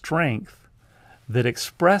functional strength that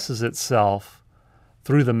expresses itself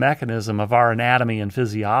through the mechanism of our anatomy and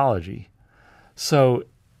physiology. So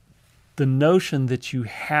the notion that you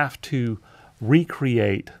have to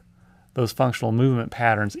recreate those functional movement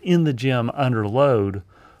patterns in the gym under load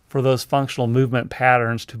for those functional movement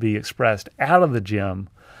patterns to be expressed out of the gym,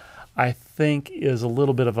 I think is a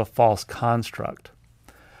little bit of a false construct.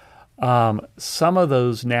 Some of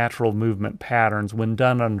those natural movement patterns, when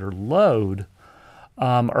done under load,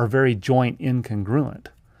 are very joint incongruent.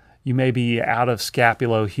 You may be out of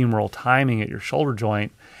scapulohumeral timing at your shoulder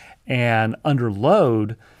joint, and under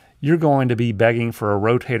load, you're going to be begging for a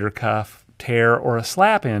rotator cuff tear or a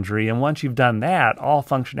slap injury, and once you've done that, all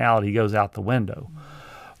functionality goes out the window.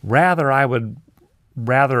 I would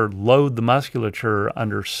rather load the musculature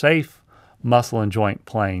under safe muscle and joint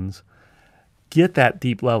planes, get that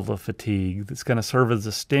deep level of fatigue that's going to serve as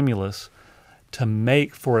a stimulus to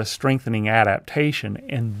make for a strengthening adaptation,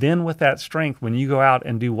 and then with that strength, when you go out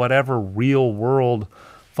and do whatever real-world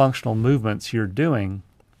functional movements you're doing,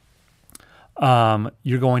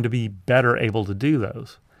 you're going to be better able to do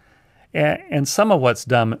those. And some of what's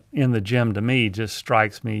done in the gym to me just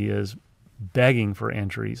strikes me as begging for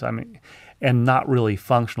injuries. I mean, and not really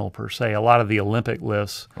functional per se. A lot of the Olympic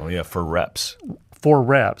lifts. Oh, yeah, for reps. For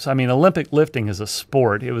reps. I mean, Olympic lifting is a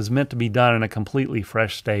sport. It was meant to be done in a completely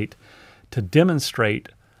fresh state to demonstrate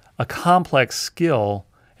a complex skill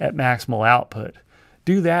at maximal output.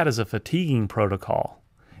 Do that as a fatiguing protocol.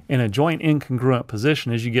 In a joint incongruent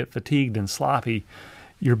position, as you get fatigued and sloppy,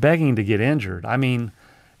 you're begging to get injured. I mean,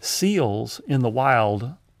 seals in the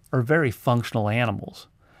wild are very functional animals.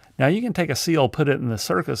 Now, you can take a seal, put it in the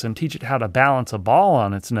circus, and teach it how to balance a ball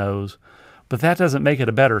on its nose, But that doesn't make it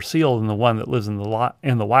a better seal than the one that lives in the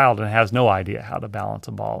wild and has no idea how to balance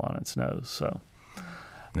a ball on its nose. So,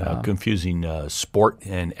 confusing sport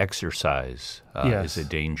and exercise Yes. is a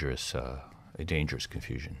dangerous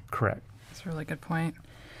confusion. correct. That's a really good point.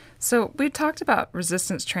 So we talked about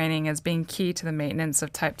resistance training as being key to the maintenance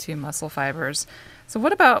of type 2 muscle fibers. So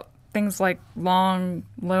what about things like long,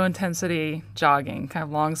 low-intensity jogging, kind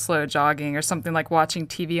of long, slow jogging, or something like watching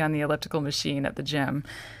TV on the elliptical machine at the gym?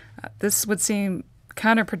 This would seem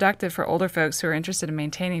counterproductive for older folks who are interested in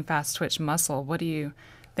maintaining fast-twitch muscle. What do you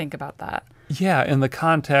think about that? Yeah, in the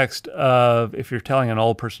context of if you're telling an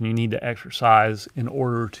old person you need to exercise in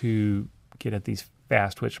order to get at these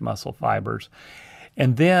fast-twitch muscle fibers.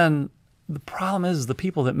 And then the problem is the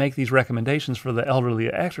people that make these recommendations for the elderly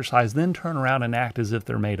to exercise then turn around and act as if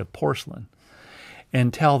they're made of porcelain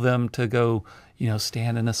and tell them to go,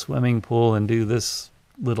 stand in a swimming pool and do this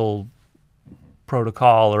little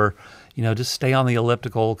protocol or, just stay on the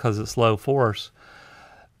elliptical because it's low force.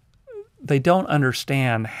 They don't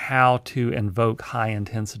understand how to invoke high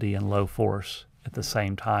intensity and low force at the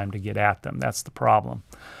same time to get at them. That's the problem.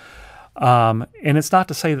 And it's not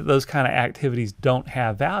to say that those kind of activities don't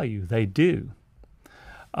have value. They do.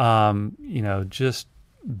 Just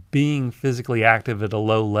being physically active at a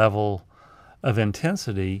low level of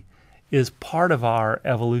intensity is part of our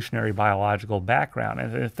evolutionary biological background.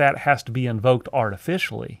 And if that has to be invoked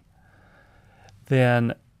artificially,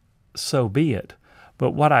 then so be it.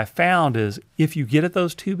 But what I found is if you get at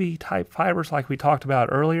those 2B type fibers like we talked about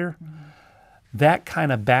earlier, that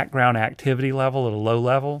kind of background activity level at a low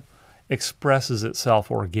level expresses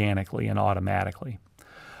itself organically and automatically.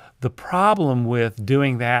 The problem with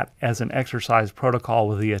doing that as an exercise protocol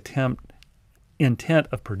with the intent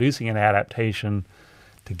of producing an adaptation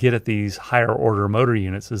to get at these higher order motor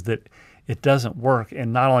units is that it doesn't work.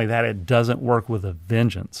 And not only that, it doesn't work with a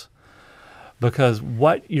vengeance. Because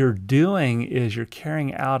what you're doing is you're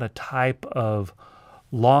carrying out a type of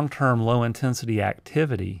long-term low-intensity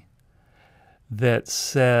activity that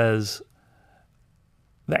says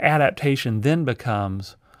the adaptation then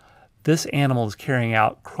becomes this animal is carrying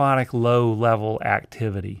out chronic low-level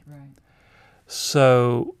activity. Right.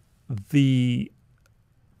 So the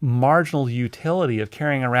marginal utility of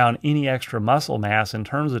carrying around any extra muscle mass in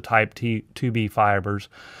terms of type 2B fibers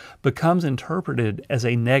becomes interpreted as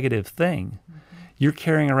a negative thing. You're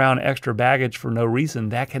carrying around extra baggage for no reason.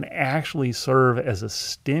 That can actually serve as a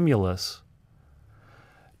stimulus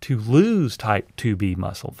to lose type 2B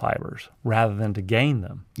muscle fibers rather than to gain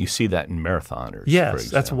them. You see that in marathoners. Yes,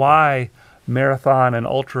 that's why marathon and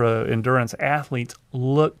ultra endurance athletes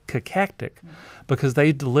look cachectic, because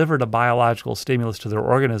they delivered a biological stimulus to their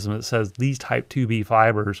organism that says these type 2B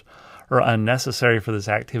fibers are unnecessary for this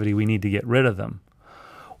activity. We need to get rid of them.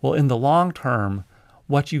 Well, in the long term,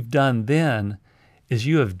 what you've done then is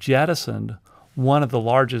you have jettisoned one of the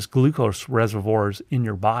largest glucose reservoirs in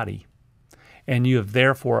your body, and you have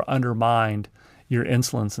therefore undermined your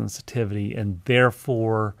insulin sensitivity and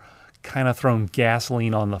therefore kind of thrown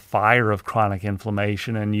gasoline on the fire of chronic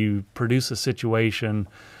inflammation, and you produce a situation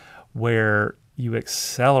where you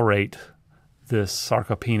accelerate this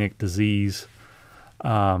sarcopenic disease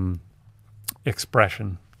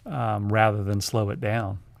expression rather than slow it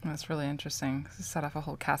down. That's really interesting. You set off a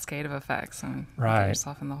whole cascade of effects and Right. get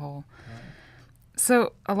yourself in the hole.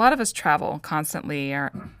 So a lot of us travel constantly,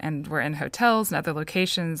 and we're in hotels and other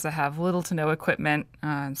locations that have little to no equipment,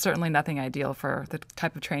 and certainly nothing ideal for the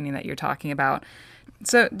type of training that you're talking about.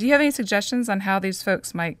 So do you have any suggestions on how these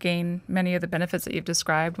folks might gain many of the benefits that you've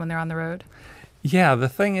described when they're on the road? Yeah, the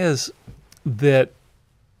thing is that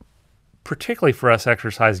particularly for us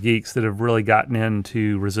exercise geeks that have really gotten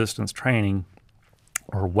into resistance training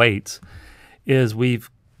or weights, is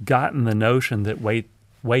we've gotten the notion that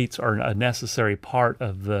weights are a necessary part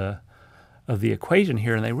of the equation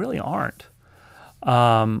here, and they really aren't.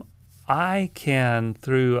 I can,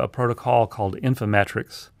 through a protocol called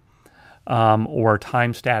infometrics or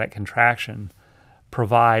time static contraction,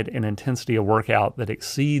 provide an intensity of workout that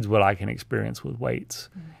exceeds what I can experience with weights.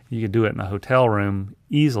 You could do it in a hotel room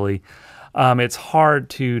easily. It's hard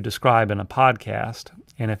to describe in a podcast,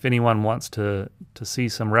 and if anyone wants to see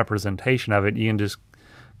some representation of it, you can just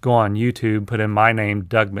go on YouTube, put in my name,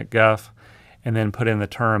 Doug McGuff, and then put in the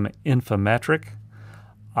term infometric,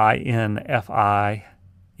 INFIMETRIC,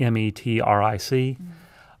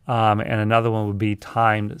 and another one would be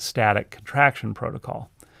timed static contraction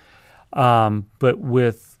protocol. But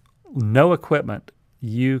with no equipment,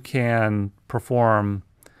 you can perform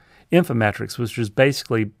infometrics, which is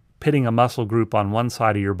basically pitting a muscle group on one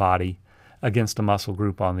side of your body against a muscle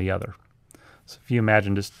group on the other. So if you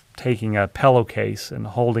imagine just taking a pillowcase and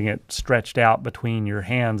holding it stretched out between your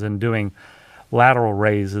hands and doing lateral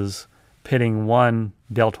raises, pitting one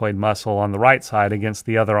deltoid muscle on the right side against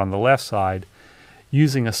the other on the left side,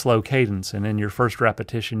 using a slow cadence. And in your first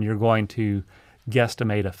repetition, you're going to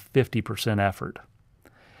guesstimate a 50% effort.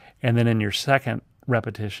 And then in your second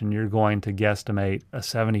repetition, you're going to guesstimate a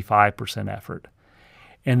 75% effort.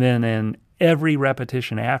 And then in every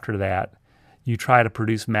repetition after that, you try to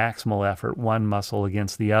produce maximal effort, one muscle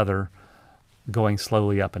against the other, going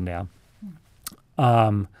slowly up and down,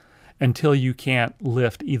 until you can't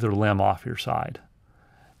lift either limb off your side.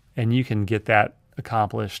 And you can get that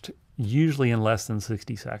accomplished usually in less than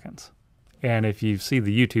 60 seconds. And if you see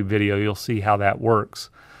the YouTube video, you'll see how that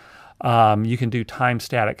works. You can do time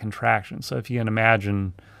static contraction. So if you can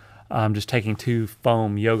imagine just taking two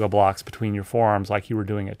foam yoga blocks between your forearms like you were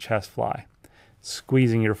doing a chest fly,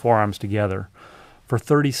 squeezing your forearms together. For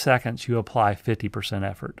 30 seconds, you apply 50%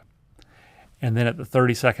 effort. And then at the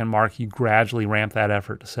 30-second mark, you gradually ramp that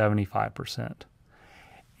effort to 75%.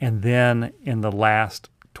 And then in the last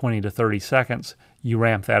 20 to 30 seconds, you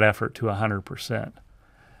ramp that effort to 100%.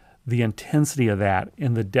 The intensity of that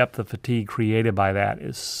and the depth of fatigue created by that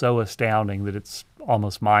is so astounding that it's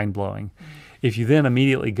almost mind-blowing. If you then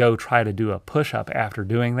immediately go try to do a push-up after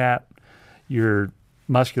doing that, your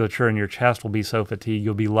musculature in your chest will be so fatigued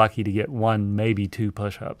you'll be lucky to get one, maybe two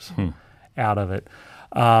push-ups out of it.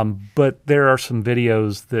 But there are some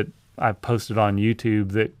videos that I've posted on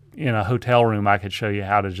YouTube that in a hotel room I could show you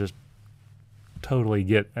how to just totally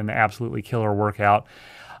get an absolutely killer workout.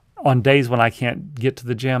 On days when I can't get to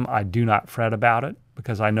the gym, I do not fret about it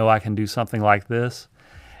because I know I can do something like this,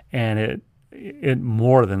 and it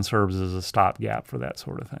more than serves as a stopgap for that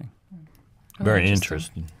sort of thing. Very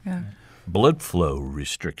interesting. Yeah. Blood flow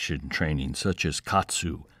restriction training, such as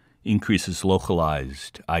Katsu, increases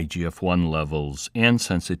localized IGF-1 levels and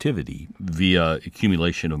sensitivity via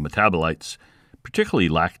accumulation of metabolites, particularly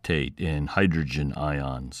lactate and hydrogen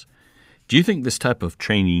ions. Do you think this type of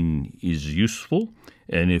training is useful?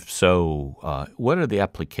 And if so, what are the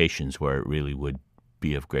applications where it really would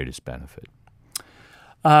be of greatest benefit?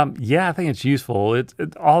 Yeah, I think it's useful.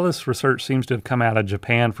 All this research seems to have come out of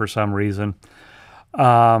Japan for some reason.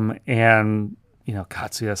 And, you know,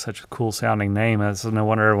 Katsu has such a cool sounding name. It's no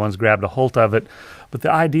wonder everyone's grabbed a hold of it. But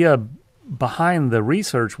the idea behind the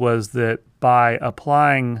research was that by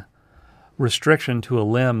applying restriction to a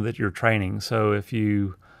limb that you're training, so if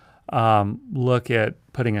you look at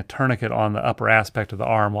putting a tourniquet on the upper aspect of the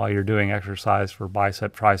arm while you're doing exercise for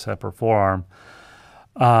bicep, tricep, or forearm,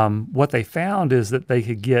 what they found is that they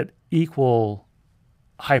could get equal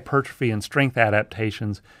hypertrophy and strength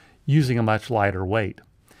adaptations using a much lighter weight.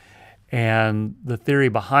 And the theory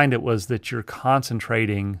behind it was that you're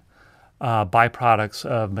concentrating byproducts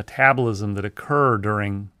of metabolism that occur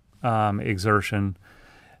during exertion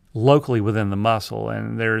locally within the muscle.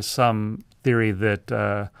 And there's some theory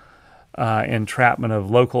that entrapment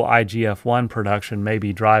of local IGF-1 production may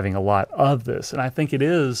be driving a lot of this. And I think it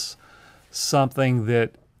is something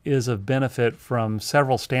that is of benefit from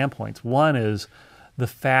several standpoints. One is the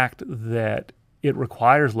fact that it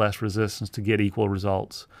requires less resistance to get equal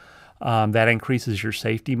results. That increases your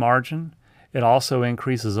safety margin. It also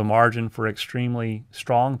increases a margin for extremely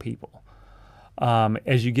strong people.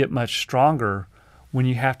 As you get much stronger, when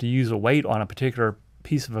you have to use a weight on a particular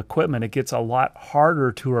piece of equipment, it gets a lot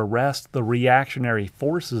harder to arrest the reactionary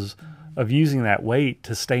forces of using that weight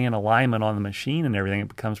to stay in alignment on the machine and everything. It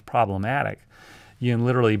becomes problematic. You can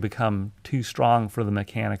literally become too strong for the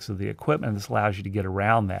mechanics of the equipment. This allows you to get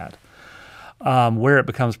around that. Where it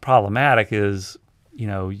becomes problematic is, you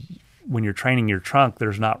know, when you're training your trunk,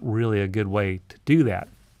 there's not really a good way to do that.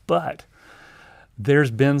 But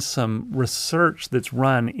there's been some research that's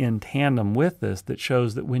run in tandem with this that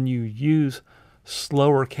shows that when you use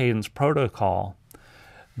slower cadence protocol,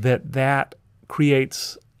 that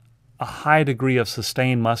creates a high degree of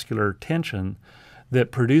sustained muscular tension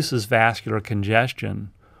that produces vascular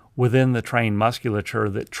congestion within the trained musculature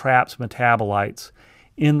that traps metabolites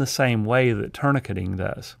in the same way that tourniqueting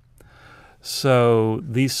does. So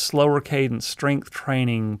these slower cadence strength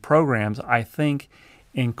training programs, I think,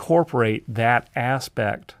 incorporate that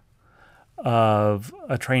aspect of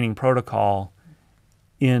a training protocol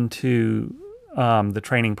into the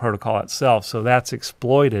training protocol itself. So that's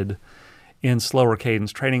exploited in slower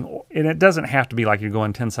cadence training. And it doesn't have to be like you're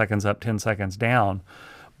going 10 seconds up, 10 seconds down.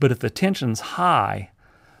 But if the tension's high,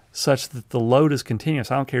 such that the load is continuous,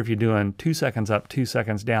 I don't care if you're doing 2 seconds up, 2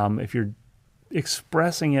 seconds down, if you're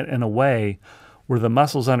expressing it in a way where the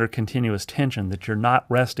muscle's under continuous tension, that you're not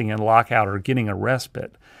resting in lockout or getting a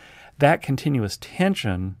respite, that continuous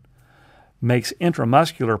tension makes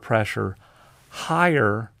intramuscular pressure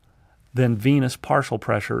higher than venous partial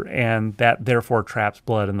pressure, and that therefore traps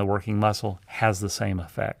blood in the working muscle, has the same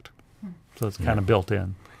effect. So it's kind of built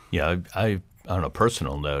in. Yeah, I on a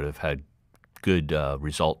personal note, have had good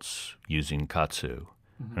results using Katsu,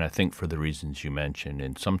 and I think for the reasons you mentioned.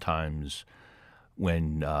 And sometimes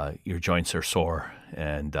when your joints are sore,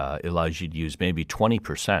 and it allows you to use maybe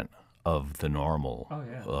 20% of the normal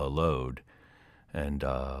load. And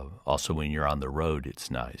also when you're on the road,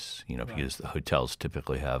 it's nice, because the hotels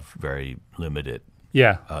typically have very limited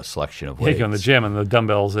selection of weights. You go in the gym and the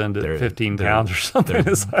dumbbells end at 15 pounds or something.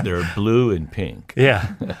 They're blue and pink.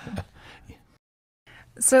 Yeah.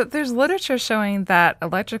 So there's literature showing that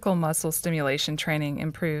electrical muscle stimulation training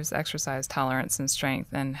improves exercise tolerance and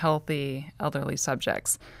strength in healthy elderly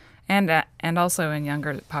subjects and also in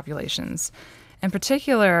younger populations. In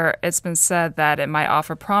particular, it's been said that it might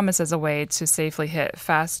offer promise as a way to safely hit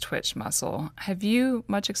fast twitch muscle. Have you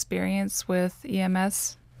much experience with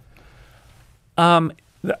EMS? The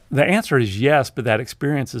answer is yes, but that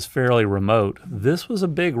experience is fairly remote. This was a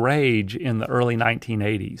big rage in the early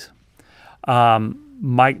 1980s.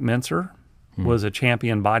 Mike Mincer was a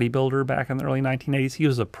champion bodybuilder back in the early 1980s. He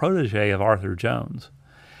was a protege of Arthur Jones.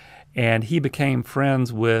 And he became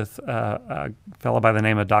friends with a fellow by the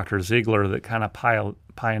name of Dr. Ziegler that kind of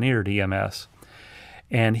pioneered EMS.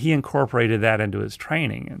 And he incorporated that into his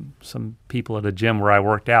training. And some people at a gym where I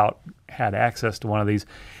worked out had access to one of these.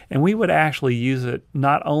 And we would actually use it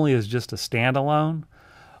not only as just a standalone,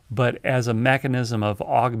 but as a mechanism of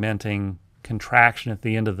augmenting contraction at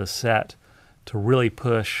the end of the set to really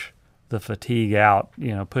push the fatigue out,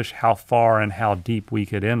 push how far and how deep we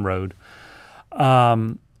could inroad.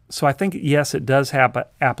 So I think, yes, it does have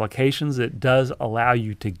applications. It does allow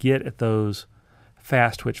you to get at those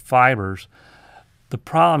fast twitch fibers. The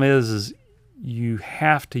problem is you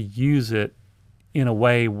have to use it in a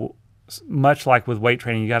way, much like with weight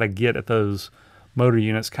training, you got to get at those motor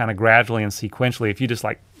units kind of gradually and sequentially. If you just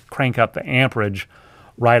crank up the amperage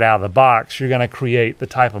right out of the box, you're going to create the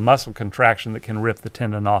type of muscle contraction that can rip the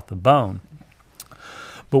tendon off the bone.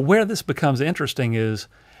 But where this becomes interesting is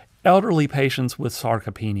elderly patients with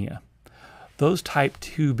sarcopenia. Those type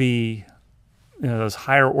 2B, those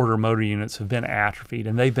higher order motor units have been atrophied,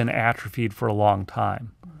 and they've been atrophied for a long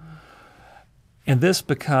time. And this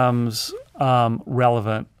becomes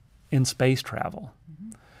relevant in space travel.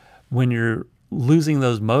 When you're losing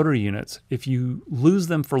those motor units, if you lose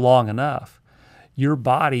them for long enough, your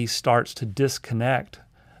body starts to disconnect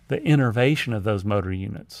the innervation of those motor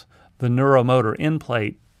units. The neuromotor end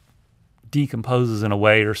plate decomposes in a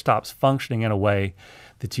way or stops functioning in a way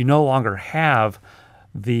that you no longer have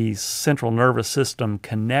the central nervous system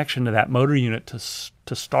connection to that motor unit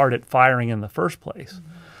to start it firing in the first place.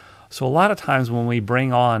 So a lot of times when we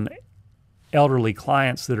bring on elderly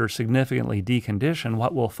clients that are significantly deconditioned,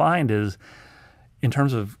 what we'll find is in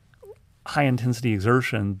terms of high intensity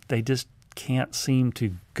exertion, they just can't seem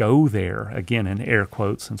to go there, again in air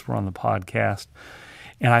quotes since we're on the podcast.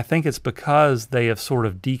 And I think it's because they have sort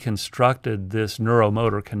of deconstructed this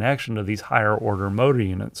neuromotor connection to these higher order motor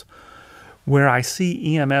units. Where I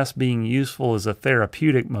see EMS being useful as a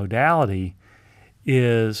therapeutic modality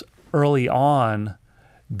is early on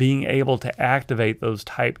being able to activate those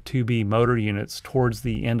type 2B motor units towards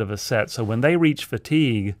the end of a set. So when they reach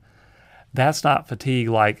fatigue, that's not fatigue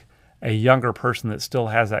like a younger person that still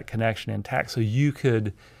has that connection intact. So you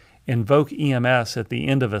could invoke EMS at the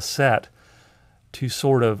end of a set to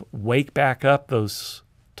sort of wake back up those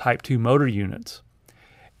type 2 motor units.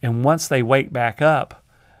 And once they wake back up,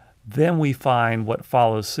 then we find what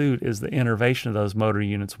follows suit is the innervation of those motor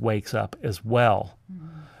units wakes up as well.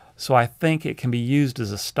 So I think it can be used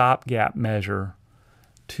as a stopgap measure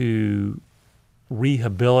to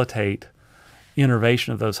rehabilitate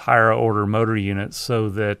innervation of those higher order motor units so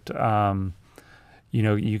that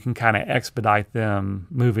you can kind of expedite them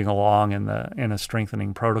moving along in a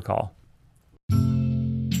strengthening protocol.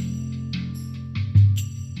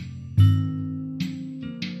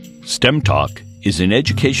 STEM Talk is an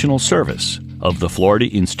educational service of the Florida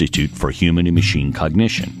Institute for Human and Machine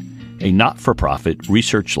Cognition, a not-for-profit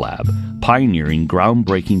research lab pioneering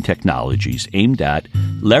groundbreaking technologies aimed at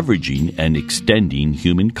leveraging and extending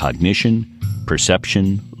human cognition,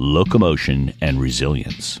 perception, locomotion, and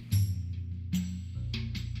resilience.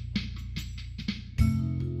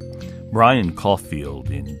 Brian Caulfield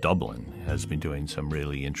in Dublin has been doing some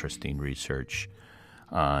really interesting research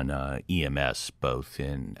on EMS, both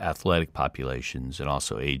in athletic populations and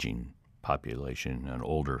also aging population, an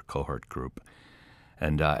older cohort group.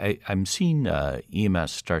 And I'm seeing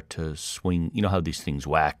EMS start to swing. You know how these things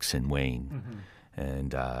wax and wane.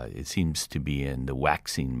 And it seems to be in the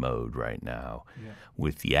waxing mode right now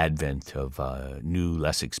with the advent of new,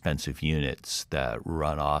 less expensive units that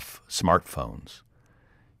run off smartphones.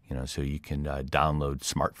 So you can download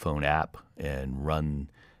smartphone app and run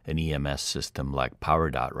an EMS system like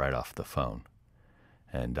PowerDot right off the phone.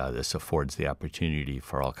 And this affords the opportunity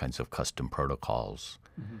for all kinds of custom protocols.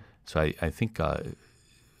 Mm-hmm. So I think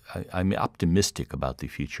I'm optimistic about the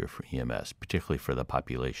future for EMS, particularly for the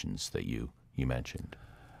populations that you mentioned.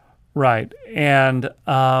 Right. And,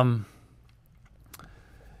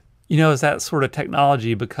 as that sort of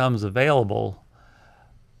technology becomes available,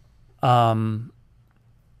 it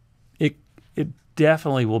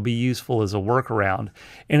definitely will be useful as a workaround.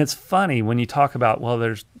 And it's funny when you talk about,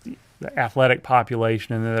 there's the athletic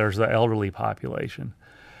population and then there's the elderly population.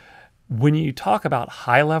 When you talk about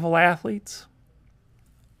high-level athletes,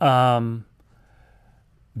 that's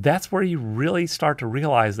where you really start to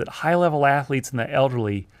realize that high-level athletes and the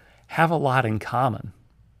elderly have a lot in common,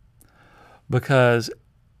 because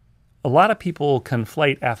a lot of people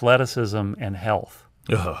conflate athleticism and health.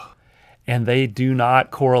 Ugh. And they do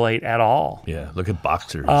not correlate at all. Yeah, look at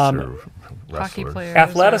boxers or hockey wrestlers. players.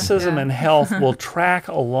 Athleticism and health will track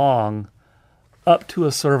along up to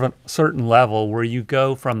a certain level where you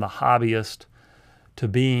go from the hobbyist to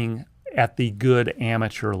being at the good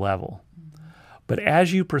amateur level. But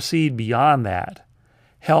as you proceed beyond that,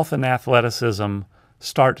 health and athleticism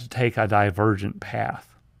start to take a divergent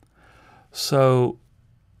path. So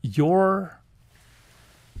your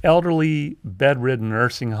elderly bedridden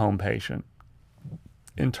nursing home patient,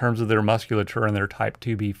 in terms of their musculature and their type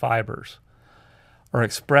 2B fibers, are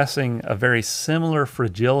expressing a very similar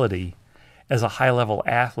fragility as a high-level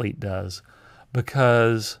athlete does,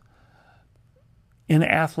 because in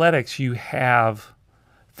athletics you have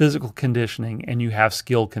physical conditioning and you have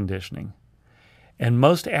skill conditioning. And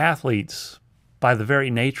most athletes, by the very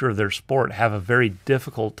nature of their sport, have a very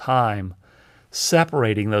difficult time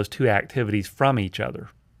separating those two activities from each other.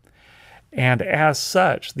 And as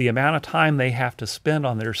such, the amount of time they have to spend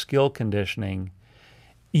on their skill conditioning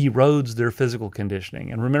erodes their physical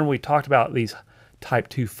conditioning. And remember, we talked about these type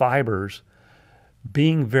 2 fibers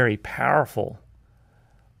being very powerful,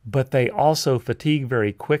 but they also fatigue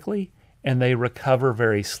very quickly and they recover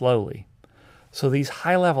very slowly. So these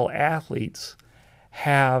high-level athletes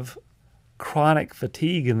have chronic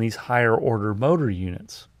fatigue in these higher order motor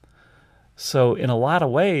units. So in a lot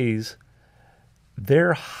of ways,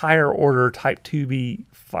 their higher order type 2B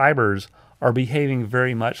fibers are behaving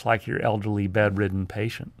very much like your elderly bedridden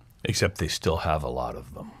patient. Except they still have a lot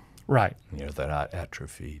of them. Right. They're not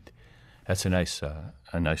atrophied. That's a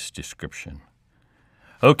nice description.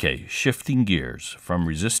 Okay, shifting gears from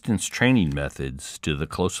resistance training methods to the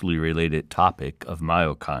closely related topic of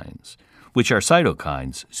myokines, which are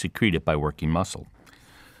cytokines secreted by working muscle.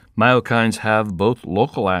 Myokines have both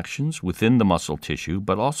local actions within the muscle tissue,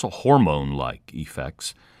 but also hormone-like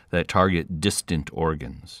effects that target distant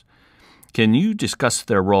organs. Can you discuss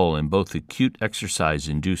their role in both acute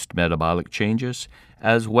exercise-induced metabolic changes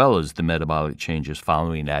as well as the metabolic changes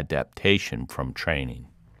following adaptation from training?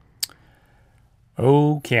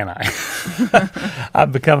 Oh, can I?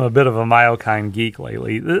 I've become a bit of a myokine geek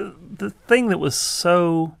lately. The thing that was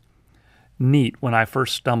so neat when I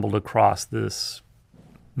first stumbled across this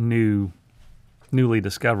newly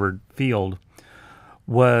discovered field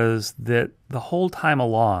was that the whole time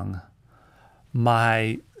along,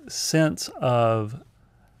 my sense of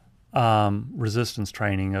resistance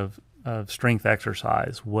training, of strength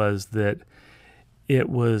exercise, was that it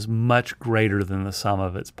was much greater than the sum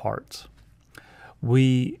of its parts.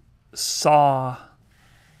 We saw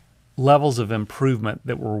levels of improvement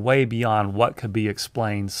that were way beyond what could be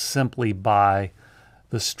explained simply by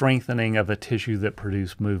the strengthening of a tissue that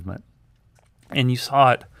produced movement. And you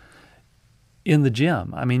saw it in the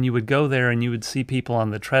gym. I mean, you would go there and you would see people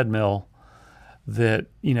on the treadmill that,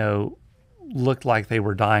 looked like they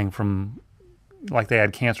were dying from, like they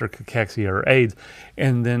had cancer, cachexia, or AIDS.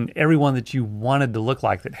 And then everyone that you wanted to look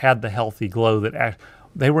like, that had the healthy glow,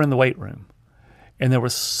 they were in the weight room. And there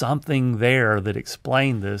was something there that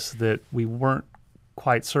explained this that we weren't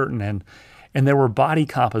quite certain. And there were body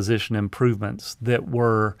composition improvements that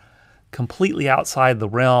were completely outside the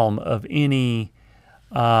realm of any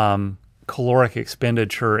caloric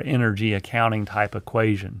expenditure, energy accounting type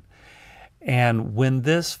equation. And when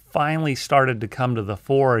this finally started to come to the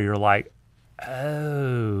fore, you're like,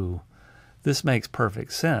 oh, this makes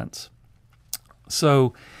perfect sense.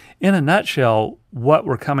 So in a nutshell, what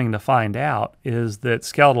we're coming to find out is that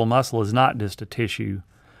skeletal muscle is not just a tissue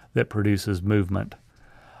that produces movement,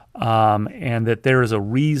 and that there is a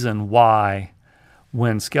reason why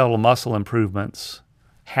when skeletal muscle improvements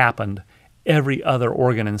happened, every other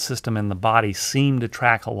organ and system in the body seemed to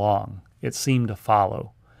track along. It seemed to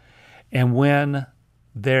follow. And when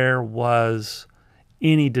there was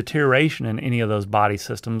any deterioration in any of those body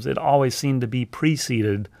systems, it always seemed to be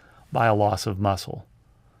preceded by a loss of muscle.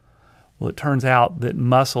 Well, it turns out that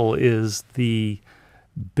muscle is the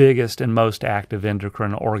biggest and most active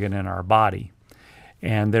endocrine organ in our body.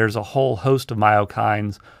 And there's a whole host of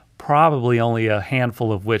myokines, probably only a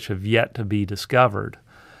handful of which have yet to be discovered,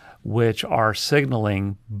 which are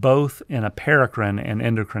signaling both in a paracrine and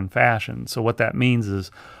endocrine fashion. So what that means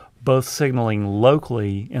is both signaling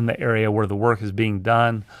locally in the area where the work is being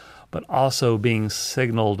done, but also being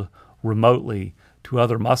signaled remotely to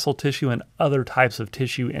other muscle tissue and other types of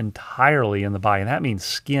tissue entirely in the body. And that means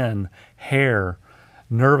skin, hair,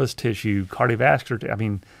 nervous tissue,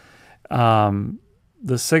 cardiovascular.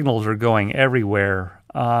 The signals are going everywhere,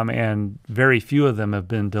 and very few of them have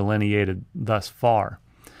been delineated thus far.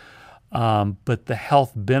 But the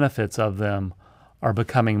health benefits of them are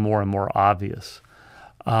becoming more and more obvious.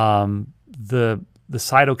 The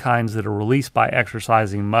cytokines that are released by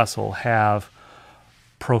exercising muscle have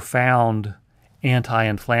profound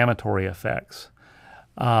anti-inflammatory effects.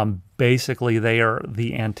 Basically, they are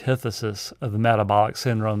the antithesis of the metabolic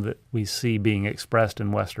syndrome that we see being expressed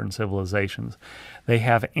in Western civilizations. They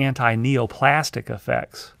have anti-neoplastic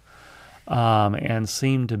effects and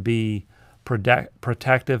seem to be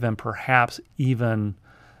protective and perhaps even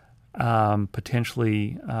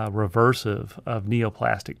potentially reversive of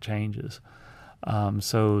neoplastic changes.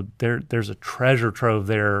 So there's a treasure trove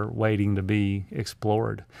there waiting to be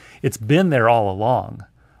explored. It's been there all along.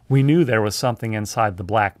 We knew there was something inside the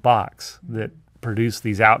black box that produced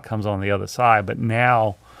these outcomes on the other side, but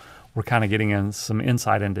now we're kind of getting some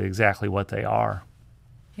insight into exactly what they are.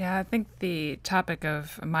 Yeah, I think the topic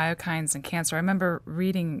of myokines and cancer, I remember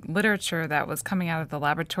reading literature that was coming out of the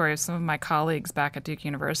laboratory of some of my colleagues back at Duke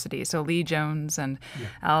University. So Lee Jones and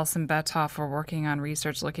Alison Betoff were working on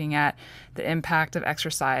research looking at the impact of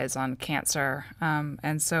exercise on cancer.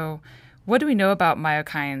 And so what do we know about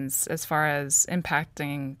myokines as far as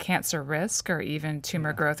impacting cancer risk or even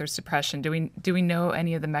tumor growth or suppression? Do we know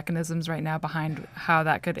any of the mechanisms right now behind how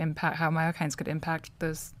that could impact, how myokines could impact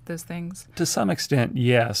those things? To some extent,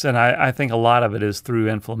 yes. And I think a lot of it is through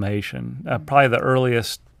inflammation. Probably the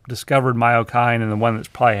earliest discovered myokine and the one that's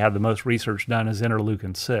probably had the most research done is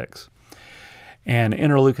interleukin-6. And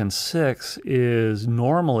interleukin-6 is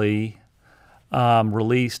normally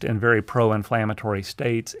released in very pro-inflammatory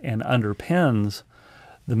states and underpins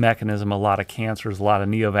the mechanism of a lot of cancers, a lot of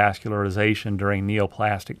neovascularization during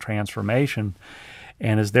neoplastic transformation,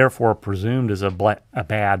 and is therefore presumed as a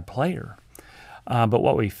bad player. But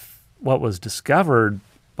what was discovered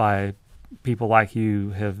by people like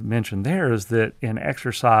you have mentioned there is that in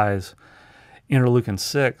exercise,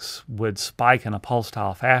 interleukin-6 would spike in a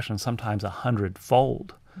pulsatile fashion, sometimes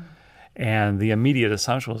 100-fold. And the immediate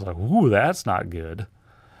assumption was like, ooh, that's not good.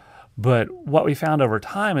 But what we found over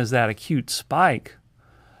time is that acute spike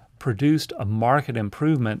produced a marked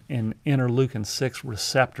improvement in interleukin-6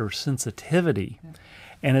 receptor sensitivity.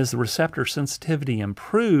 And as the receptor sensitivity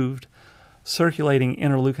improved, circulating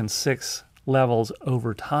interleukin-6 levels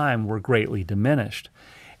over time were greatly diminished.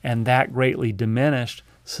 And that greatly diminished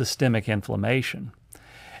systemic inflammation.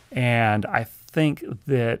 And I think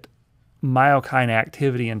that myokine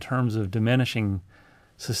activity in terms of diminishing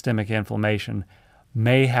systemic inflammation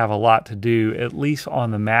may have a lot to do, at least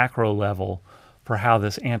on the macro level, for how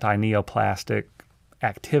this anti-neoplastic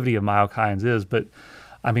activity of myokines is. But,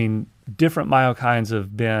 I mean, different myokines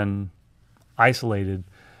have been isolated,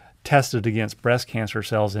 tested against breast cancer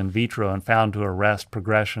cells in vitro, and found to arrest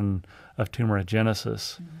progression of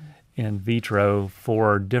tumorigenesis in vitro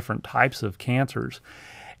for different types of cancers.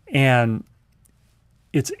 And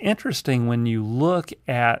it's interesting when you look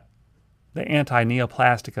at the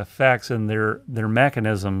anti-neoplastic effects and their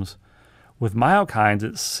mechanisms with myokines.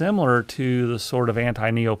 It's similar to the sort of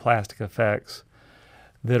anti-neoplastic effects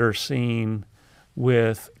that are seen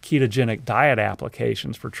with ketogenic diet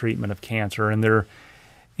applications for treatment of cancer,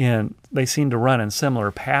 and they seem to run in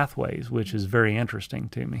similar pathways, which is very interesting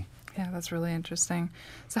to me. Yeah, that's really interesting.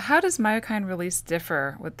 So how does myokine release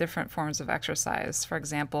differ with different forms of exercise? For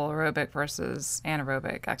example, aerobic versus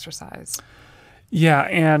anaerobic exercise. Yeah,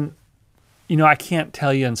 and, I can't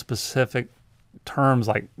tell you in specific terms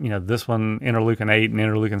like, this one, interleukin-8 and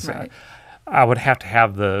interleukin-6. Right. I would have to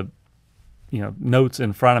have the, notes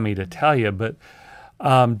in front of me to tell you, but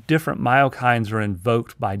different myokines are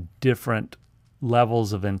invoked by different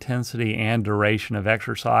levels of intensity and duration of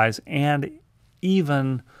exercise, and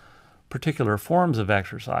even particular forms of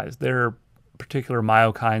exercise. There are particular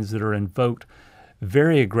myokines that are invoked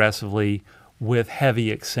very aggressively with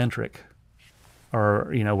heavy eccentric,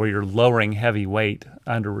 or where you're lowering heavy weight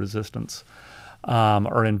under resistance,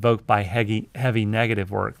 are invoked by heavy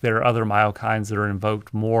negative work. There are other myokines that are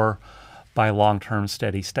invoked more by long-term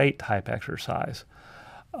steady state type exercise.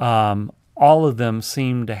 All of them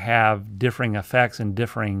seem to have differing effects and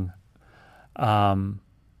differing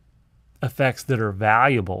effects that are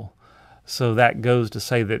valuable. So that goes to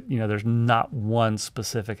say that there's not one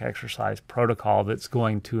specific exercise protocol that's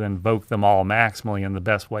going to invoke them all maximally in the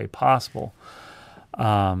best way possible.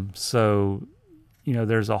 So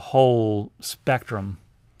there's a whole spectrum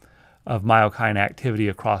of myokine activity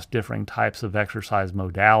across different types of exercise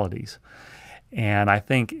modalities. And I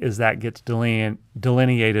think as that gets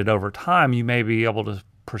delineated over time, you may be able to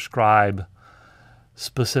prescribe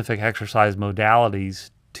specific exercise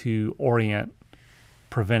modalities to orient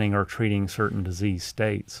preventing or treating certain disease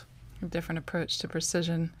states. A different approach to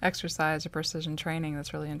precision exercise or precision training.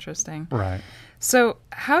 That's really interesting. Right. So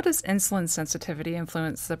how does insulin sensitivity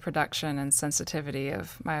influence the production and sensitivity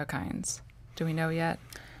of myokines? Do we know yet?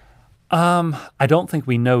 I don't think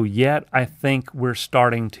we know yet. I think we're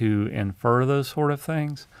starting to infer those sort of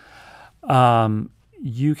things.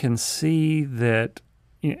 You can see that,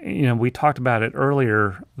 we talked about it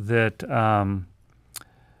earlier, that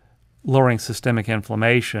lowering systemic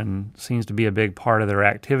inflammation seems to be a big part of their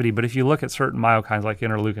activity. But if you look at certain myokines like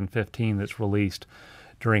interleukin-15 that's released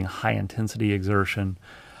during high-intensity exertion,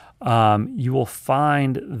 you will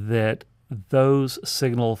find that those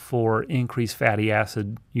signal for increased fatty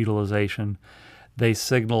acid utilization. They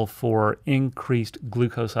signal for increased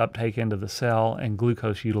glucose uptake into the cell and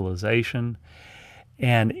glucose utilization.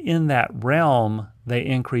 And in that realm, they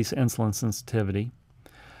increase insulin sensitivity.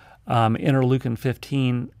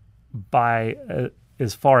 Interleukin-15, by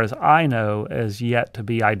as far as I know, as yet to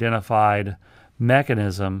be identified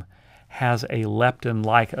mechanism, has a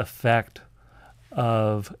leptin-like effect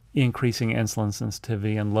of increasing insulin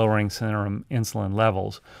sensitivity and lowering serum insulin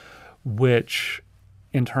levels, which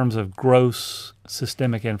in terms of gross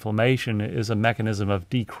systemic inflammation is a mechanism of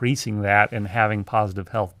decreasing that and having positive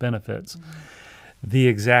health benefits. Mm-hmm. The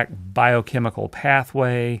exact biochemical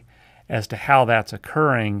pathway as to how that's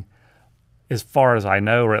occurring, as far as I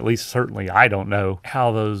know, or at least certainly I don't know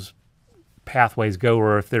how those pathways go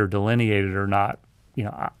or if they're delineated or not.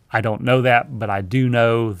 I don't know that, but I do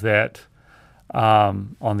know that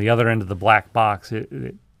on the other end of the black box,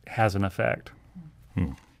 it has an effect.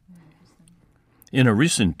 In a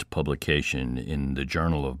recent publication in the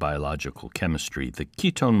Journal of Biological Chemistry, the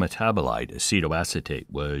ketone metabolite acetoacetate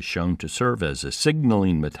was shown to serve as a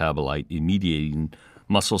signaling metabolite mediating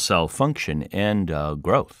muscle cell function and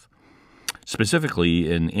growth.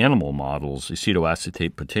 Specifically, in animal models,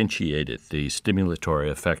 acetoacetate potentiated the stimulatory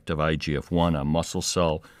effect of IGF-1 on muscle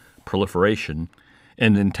cell proliferation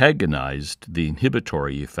and antagonized the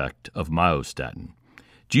inhibitory effect of myostatin.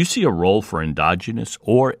 Do you see a role for endogenous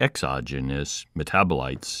or exogenous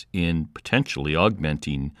metabolites in potentially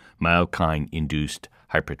augmenting myokine-induced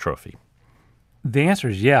hypertrophy? The answer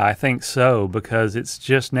is yeah, I think so, because it's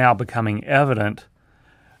just now becoming evident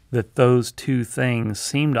that those two things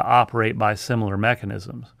seem to operate by similar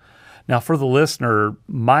mechanisms. Now, for the listener,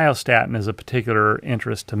 myostatin is a particular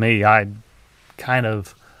interest to me. I kind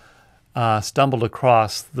of stumbled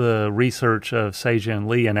across the research of Se-Jin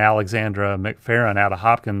Lee and Alexandra McFerrin out of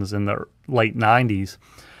Hopkins in the late 90s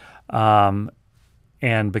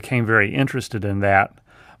and became very interested in that,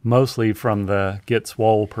 mostly from the get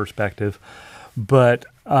swole perspective. But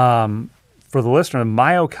for the listener,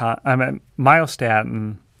 myostatin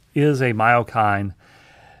is a myokine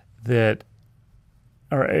that,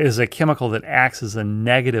 or is a chemical that acts as a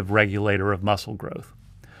negative regulator of muscle growth.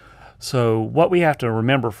 So what we have to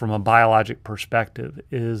remember from a biologic perspective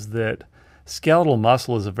is that skeletal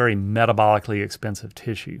muscle is a very metabolically expensive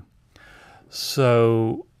tissue.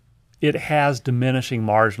 So it has diminishing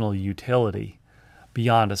marginal utility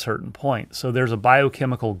beyond a certain point. So there's a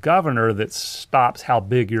biochemical governor that stops how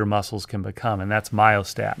big your muscles can become, and that's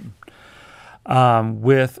myostatin.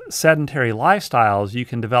 With sedentary lifestyles, you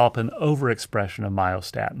can develop an overexpression of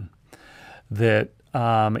myostatin that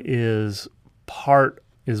is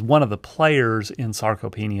one of the players in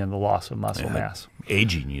sarcopenia and the loss of muscle mass.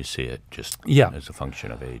 Aging, you see it just as a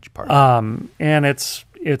function of age. And it's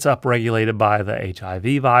upregulated by the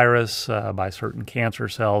HIV virus, by certain cancer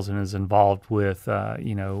cells, and is involved with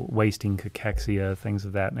wasting cachexia, things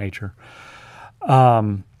of that nature.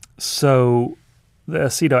 So the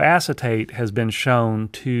acetoacetate has been shown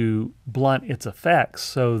to blunt its effects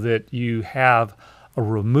so that you have a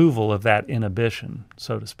removal of that inhibition,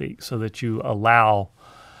 so to speak, so that you allow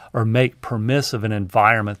or make permissive an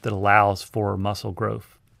environment that allows for muscle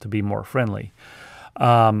growth to be more friendly.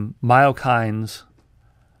 Myokines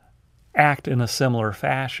act in a similar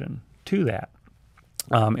fashion to that,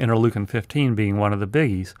 interleukin-15 being one of the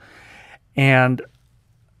biggies. And,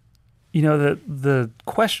 you know, the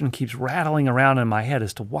question keeps rattling around in my head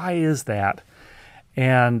as to why is that?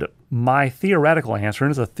 And my theoretical answer,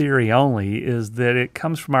 and it's a theory only, is that it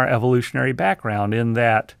comes from our evolutionary background in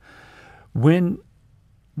that when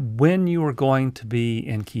you are going to be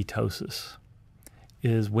in ketosis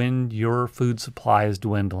is when your food supply is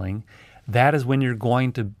dwindling. That is when you're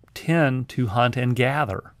going to tend to hunt and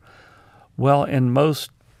gather. Well, in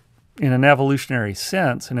an evolutionary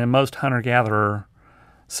sense, and in most hunter-gatherer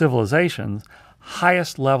civilizations,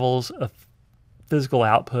 highest levels of physical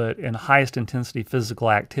output and highest intensity physical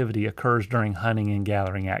activity occurs during hunting and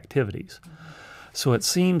gathering activities. So it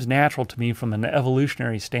seems natural to me from an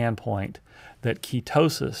evolutionary standpoint that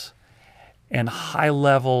ketosis and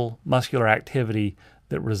high-level muscular activity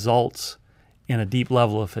that results in a deep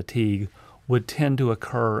level of fatigue would tend to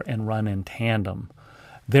occur and run in tandem.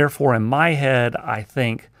 Therefore, in my head, I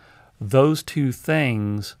think those two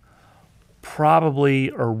things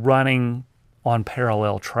probably are running on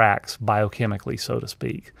parallel tracks biochemically, so to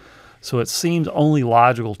speak. So it seems only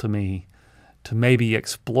logical to me to maybe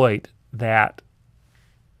exploit that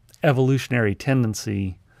evolutionary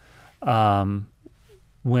tendency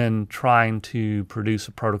when trying to produce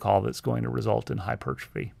a protocol that's going to result in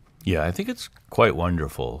hypertrophy. Yeah, I think it's quite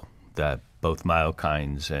wonderful that both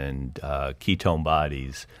myokines and ketone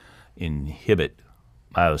bodies inhibit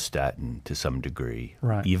myostatin to some degree,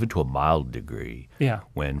 right, even to a mild degree, yeah,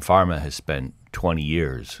 when pharma has spent 20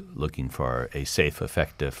 years looking for a safe,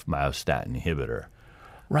 effective myostatin inhibitor.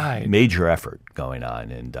 Right. Major effort going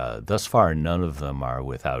on, and thus far none of them are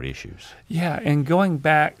without issues. Yeah, and going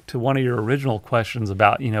back to one of your original questions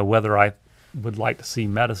about, you know, whether I would like to see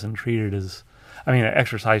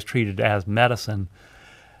exercise treated as medicine,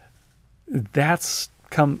 that's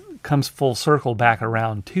comes full circle back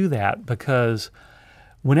around to that, because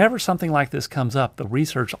whenever something like this comes up, the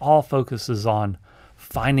research all focuses on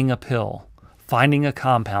finding a pill, finding a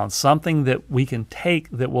compound, something that we can take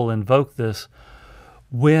that will invoke this,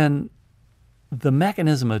 when the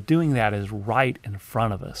mechanism of doing that is right in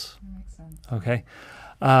front of us. That makes sense. Okay?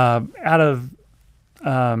 Out of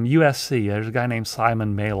USC, there's a guy named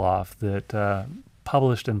Simon Maloff that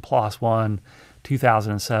published in PLOS One,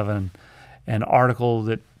 2007, an article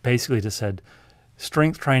that basically just said,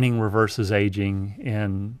 strength training reverses aging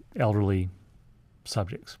in elderly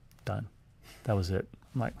subjects. Done. That was it.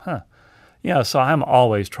 I'm like, huh. Yeah, so I'm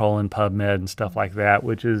always trolling PubMed and stuff like that,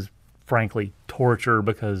 which is frankly torture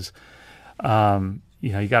because, you know,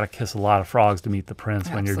 you got to kiss a lot of frogs to meet the prince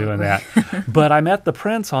when you're doing that. But I met the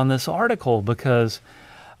prince on this article because,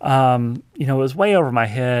 you know, it was way over my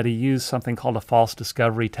head. He used something called a false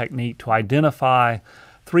discovery technique to identify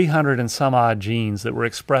 300 and some odd genes that were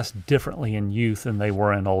expressed differently in youth than they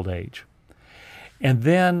were in old age. And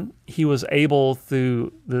then he was able,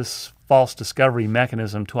 through this false discovery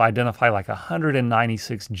mechanism, to identify like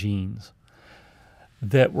 196 genes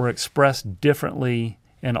that were expressed differently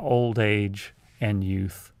in old age and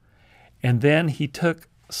youth. And then he took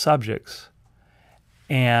subjects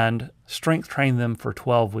and strength trained them for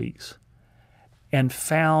 12 weeks and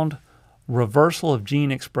found reversal of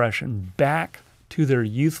gene expression back to their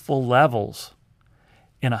youthful levels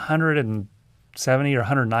in 170 or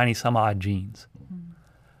 190 some odd genes.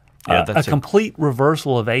 Yeah, A complete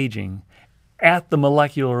reversal of aging at the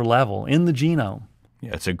molecular level in the genome.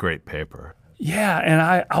 Yeah, it's a great paper. Yeah,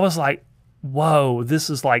 and I was like, whoa,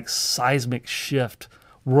 this is like seismic shift,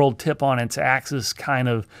 world tip on its axis kind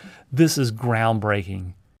of, this is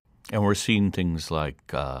groundbreaking. And we're seeing things like,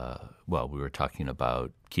 we were talking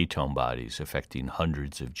about ketone bodies affecting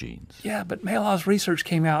hundreds of genes. Yeah, but Maloff's research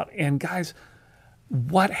came out, and guys,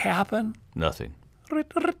 what happened? Nothing.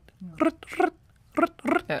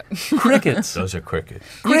 Crickets. Those are crickets.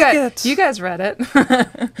 Crickets. You guys read it.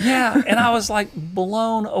 Yeah, and I was like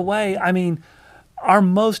blown away. I mean, our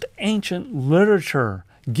most ancient literature,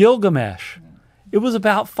 Gilgamesh, it was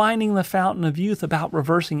about finding the fountain of youth, about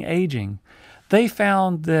reversing aging. They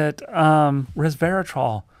found that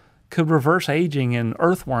resveratrol could reverse aging in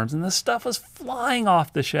earthworms, and this stuff was flying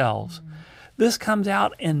off the shelves. This comes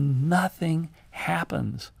out and nothing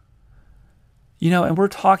happens. You know, and we're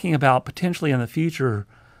talking about potentially in the future,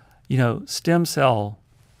 you know, stem cell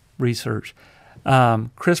research,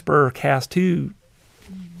 CRISPR-Cas2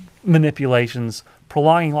 manipulations,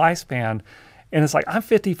 prolonging lifespan. And it's like, I'm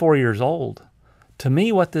 54 years old. To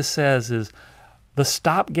me, what this says is the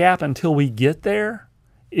stopgap until we get there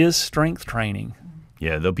is strength training.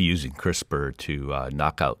 Yeah, they'll be using CRISPR to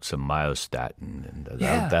knock out some myostatin, and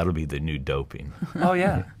that'll be the new doping. Oh,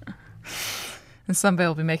 yeah. And somebody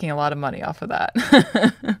will be making a lot of money off of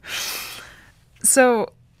that.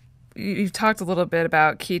 So you've talked a little bit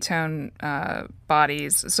about ketone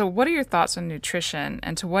bodies. So what are your thoughts on nutrition,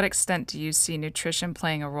 and to what extent do you see nutrition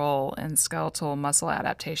playing a role in skeletal muscle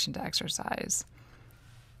adaptation to exercise?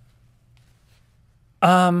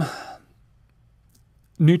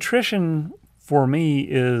 Nutrition for me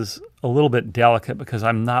is a little bit delicate because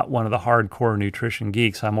I'm not one of the hardcore nutrition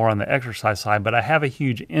geeks. I'm more on the exercise side, but I have a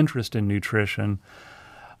huge interest in nutrition.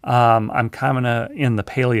 I'm kind of in the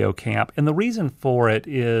paleo camp. And the reason for it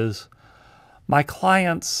is my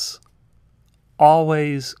clients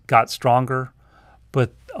always got stronger,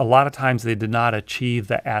 but a lot of times they did not achieve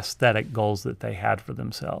the aesthetic goals that they had for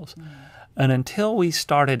themselves. And until we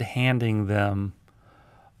started handing them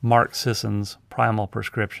Mark Sisson's Primal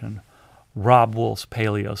Prescription, Rob Wolf's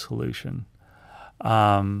Paleo Solution,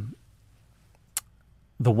 The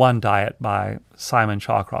One Diet by Simon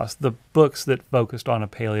Shawcross, the books that focused on a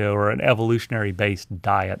paleo or an evolutionary-based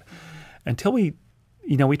diet. Until we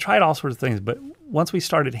tried all sorts of things, but once we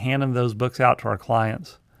started handing those books out to our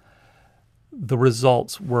clients, the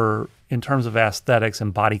results were, in terms of aesthetics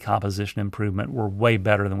and body composition improvement, were way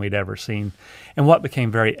better than we'd ever seen. And what became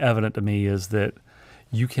very evident to me is that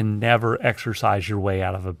you can never exercise your way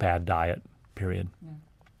out of a bad diet, period.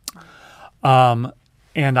 And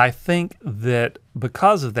I think that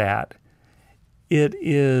because of that, it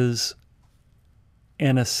is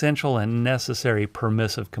an essential and necessary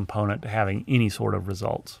permissive component to having any sort of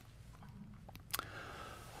results.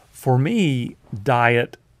 For me,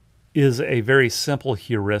 diet is a very simple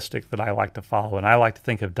heuristic that I like to follow, and I like to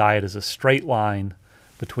think of diet as a straight line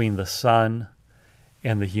between the sun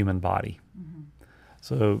and the human body.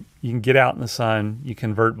 So you can get out in the sun, you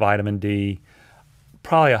convert vitamin D,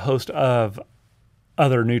 probably a host of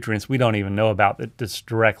other nutrients we don't even know about that just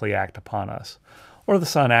directly act upon us. Or the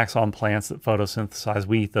sun acts on plants that photosynthesize.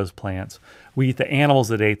 We eat those plants. We eat the animals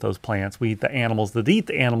that ate those plants. We eat the animals that eat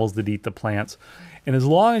the animals that eat the plants. And as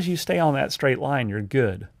long as you stay on that straight line, you're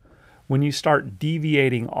good. When you start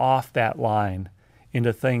deviating off that line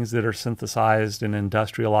into things that are synthesized and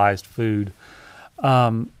industrialized food,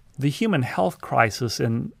 the human health crisis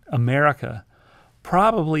in America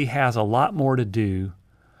probably has a lot more to do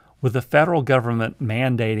with the federal government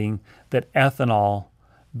mandating that ethanol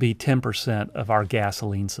be 10% of our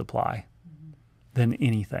gasoline supply than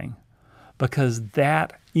anything. Because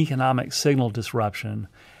that economic signal disruption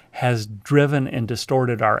has driven and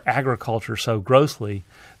distorted our agriculture so grossly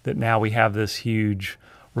that now we have this huge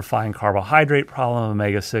refined carbohydrate problem,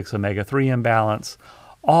 omega-6, omega-3 imbalance,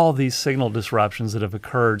 all these signal disruptions that have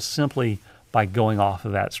occurred simply by going off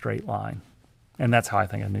of that straight line. And that's how I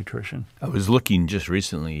think of nutrition. I was looking just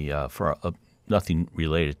recently for nothing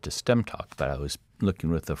related to STEM Talk, but I was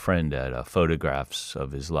looking with a friend at photographs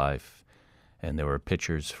of his life, and there were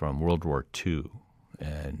pictures from World War II,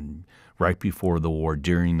 and right before the war,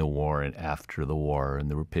 during the war, and after the war, and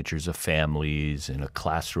there were pictures of families and a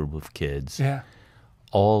classroom of kids. Yeah.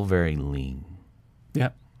 All very lean. Yeah.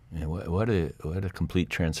 And what a complete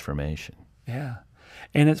transformation. Yeah.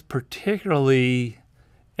 And it's particularly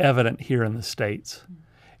evident here in the States.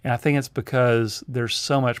 And I think it's because there's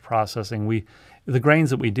so much processing. The grains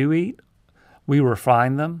that we do eat, we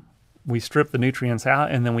refine them, we strip the nutrients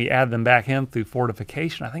out, and then we add them back in through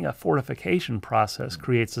fortification. I think a fortification process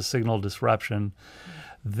creates a signal disruption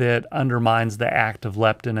that undermines the act of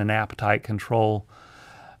leptin and appetite control.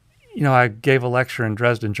 I gave a lecture in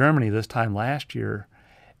Dresden, Germany this time last year,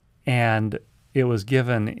 and it was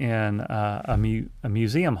given in a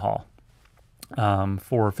museum hall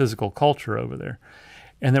for physical culture over there.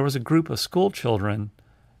 And there was a group of school children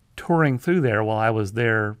touring through there while I was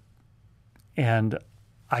there, and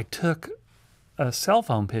I took a cell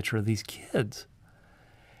phone picture of these kids,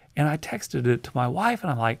 and I texted it to my wife,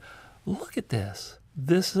 and I'm like, look at this.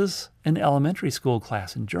 This is an elementary school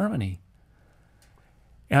class in Germany.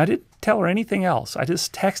 And I didn't tell her anything else. I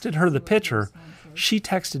just texted her the picture. She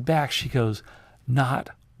texted back. She goes,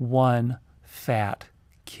 not one fat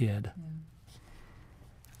kid.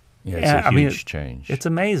 Yeah, it's a huge change. It's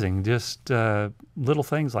amazing. Just little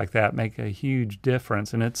things like that make a huge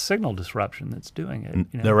difference, and it's signal disruption that's doing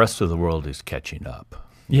it. The rest of the world is catching up.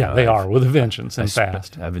 Yeah, they are, with a vengeance and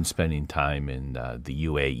fast. I've been spending time in the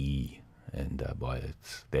UAE, and boy,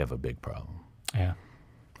 they have a big problem. Yeah.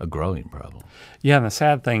 A growing problem. Yeah, and the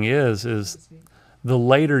sad thing is the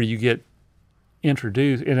later you get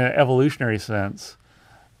introduced, in an evolutionary sense,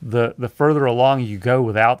 the further along you go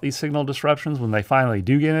without these signal disruptions, when they finally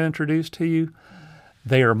do get introduced to you,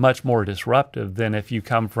 they are much more disruptive than if you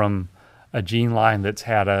come from a gene line that's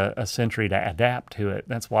had a century to adapt to it.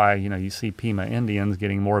 That's why, you see Pima Indians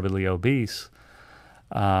getting morbidly obese,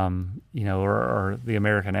 or the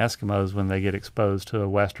American Eskimos, when they get exposed to a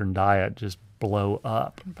Western diet, just blow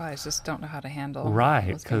up. Probably just don't know how to handle.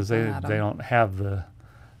 Right, because they don't have the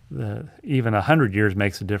even 100 years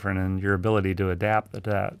makes a difference in your ability to adapt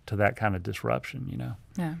to that kind of disruption,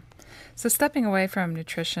 Yeah. So stepping away from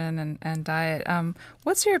nutrition and diet,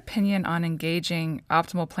 what's your opinion on engaging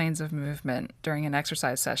optimal planes of movement during an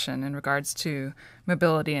exercise session in regards to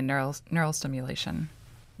mobility and neural stimulation?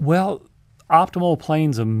 Well, optimal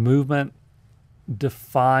planes of movement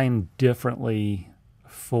define differently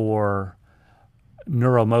for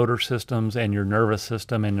neuromotor systems and your nervous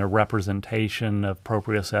system and the representation of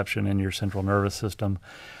proprioception in your central nervous system.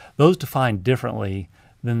 Those define differently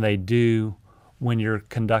than they do when you're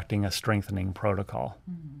conducting a strengthening protocol.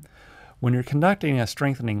 Mm-hmm. When you're conducting a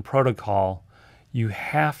strengthening protocol, you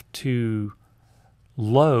have to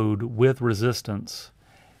load with resistance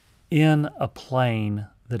in a plane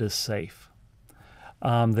that is safe,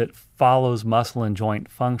 that follows muscle and joint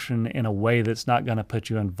function in a way that's not going to put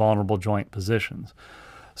you in vulnerable joint positions.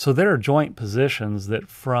 So there are joint positions that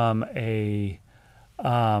from a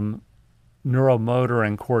neuromotor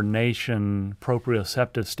and coordination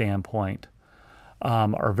proprioceptive standpoint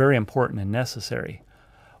are very important and necessary.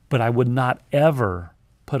 But I would not ever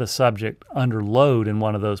put a subject under load in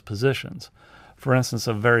one of those positions. For instance,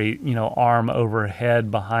 a very, arm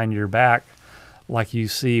overhead behind your back, like you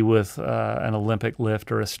see with an Olympic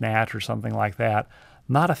lift or a snatch or something like that,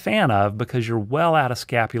 not a fan of, because you're well out of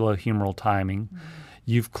scapulohumeral timing. Mm-hmm.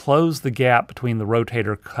 You've closed the gap between the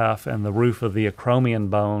rotator cuff and the roof of the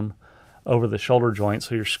acromion bone over the shoulder joint,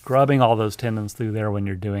 so you're scrubbing all those tendons through there when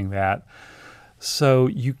you're doing that. So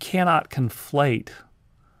you cannot conflate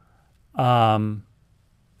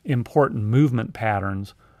important movement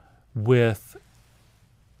patterns with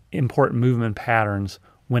important movement patterns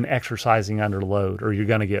when exercising under load, or you're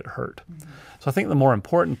going to get hurt. Mm-hmm. So I think the more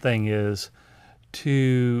important thing is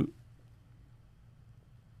to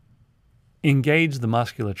engage the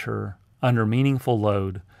musculature under meaningful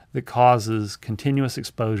load that causes continuous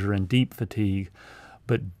exposure and deep fatigue,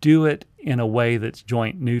 but do it in a way that's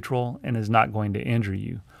joint neutral and is not going to injure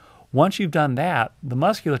you. Once you've done that, the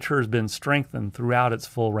musculature has been strengthened throughout its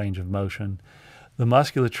full range of motion. The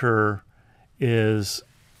musculature is,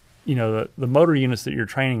 the motor units that you're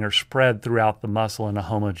training are spread throughout the muscle in a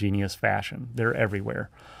homogeneous fashion. They're everywhere.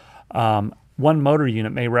 One motor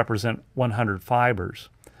unit may represent 100 fibers,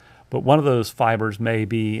 but one of those fibers may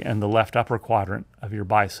be in the left upper quadrant of your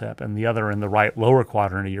bicep and the other in the right lower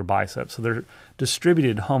quadrant of your bicep. So they're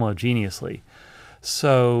distributed homogeneously.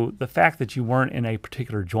 So the fact that you weren't in a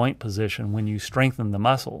particular joint position when you strengthen the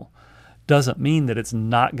muscle doesn't mean that it's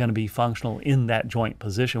not going to be functional in that joint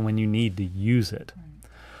position when you need to use it.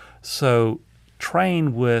 So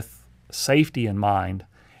train with safety in mind,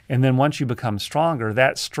 and then once you become stronger,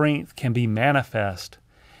 that strength can be manifest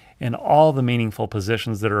in all the meaningful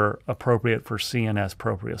positions that are appropriate for CNS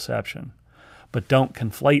proprioception. But don't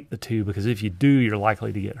conflate the two, because if you do, you're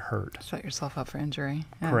likely to get hurt. Set yourself up for injury.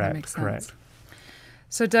 Yeah, correct, that makes sense. Correct.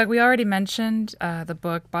 So, Doug, we already mentioned the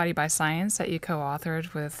book Body by Science that you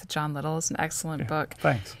co-authored with John Little. It's an excellent book.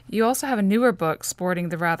 Thanks. You also have a newer book sporting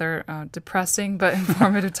the rather depressing but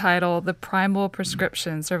informative title, The Primal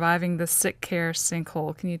Prescription, Surviving the Sick Care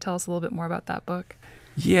Sinkhole. Can you tell us a little bit more about that book?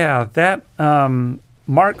 Yeah, that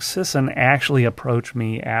Mark Sisson actually approached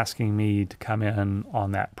me asking me to come in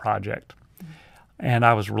on that project. And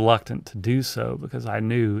I was reluctant to do so because I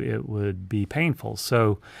knew it would be painful.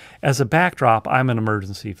 So as a backdrop, I'm an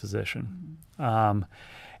emergency physician. And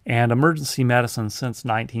emergency medicine since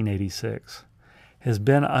 1986 has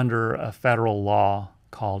been under a federal law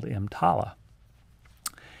called EMTALA.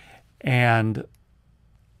 And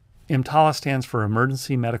EMTALA stands for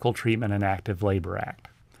Emergency Medical Treatment and Active Labor Act.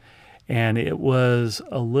 And it was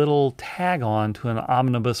a little tag-on to an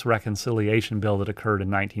omnibus reconciliation bill that occurred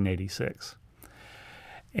in 1986.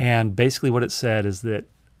 And basically what it said is that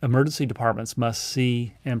emergency departments must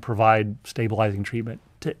see and provide stabilizing treatment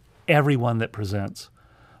to everyone that presents,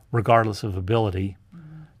 regardless of ability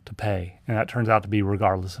to pay. And that turns out to be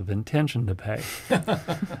regardless of intention to pay.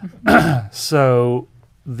 So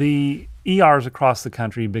the ERs across the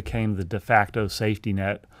country became the de facto safety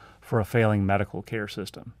net for a failing medical care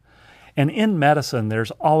system. And in medicine,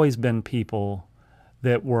 there's always been people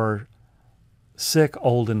that were sick,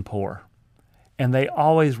 old, and poor. And they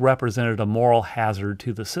always represented a moral hazard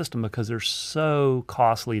to the system because they're so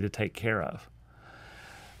costly to take care of.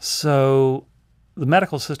 So the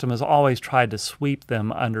medical system has always tried to sweep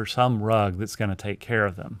them under some rug that's going to take care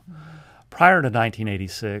of them. Prior to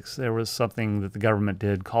 1986, there was something that the government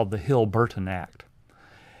did called the Hill-Burton Act.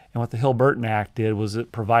 And what the Hill-Burton Act did was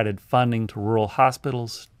it provided funding to rural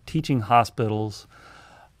hospitals, teaching hospitals,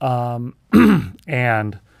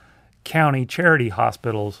 and county charity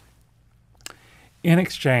hospitals in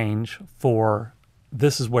exchange for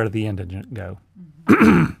this is where the indigent go.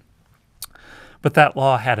 But that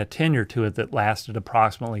law had a tenure to it that lasted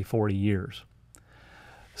approximately 40 years.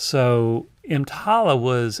 So EMTALA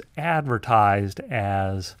was advertised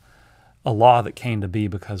as a law that came to be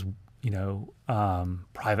because,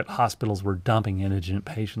 private hospitals were dumping indigent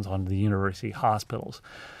patients onto the university hospitals.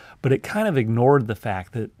 But it kind of ignored the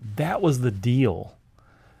fact that that was the deal.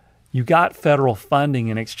 You got federal funding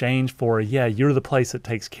in exchange for, you're the place that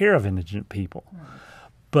takes care of indigent people. Right.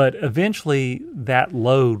 But eventually that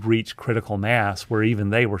load reached critical mass where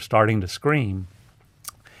even they were starting to scream.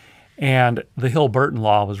 And the Hill-Burton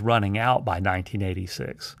law was running out by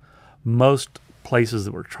 1986. Most places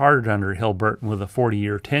that were chartered under Hill-Burton with a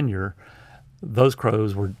 40-year tenure, those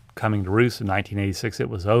crows were coming to roost in 1986. It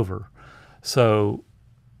was over. So,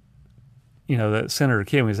 that Senator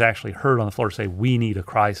Kim was actually heard on the floor say, we need a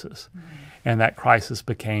crisis. Mm-hmm. And that crisis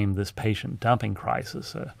became this patient dumping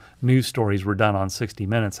crisis. News stories were done on 60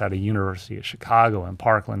 Minutes out of University of Chicago and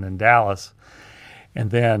Parkland and Dallas. And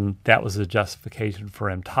then that was the justification for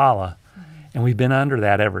EMTALA. Mm-hmm. And we've been under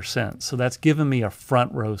that ever since. So that's given me a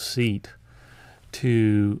front row seat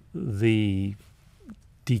to the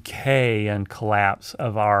decay and collapse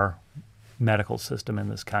of our medical system in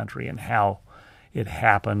this country and how it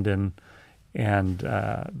happened and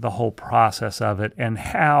the whole process of it, and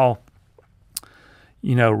how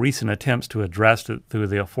recent attempts to address it through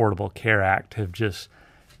the Affordable Care Act have just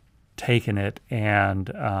taken it and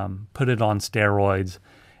put it on steroids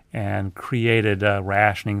and created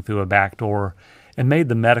rationing through a back door and made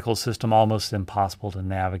the medical system almost impossible to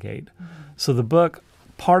navigate. Mm-hmm. So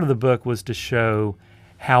part of the book was to show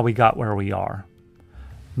how we got where we are.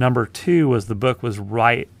 Number two was the book was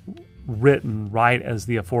written right as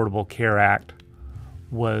the Affordable Care Act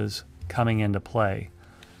was coming into play.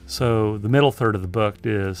 So the middle third of the book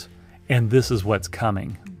is, and this is what's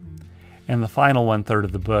coming. Mm-hmm. And the final 1/3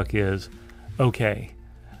 of the book is, okay,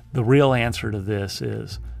 the real answer to this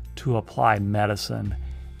is to apply medicine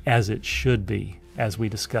as it should be, as we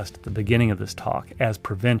discussed at the beginning of this talk, as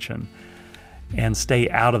prevention, and stay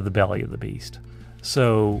out of the belly of the beast.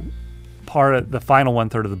 So part of the final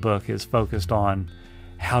 1/3 of the book is focused on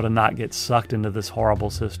how to not get sucked into this horrible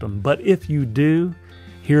system. But if you do,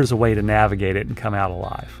 here's a way to navigate it and come out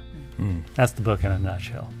alive. Mm. That's the book in a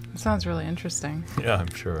nutshell. It sounds really interesting. Yeah,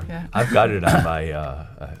 I'm sure. Yeah. I've got it on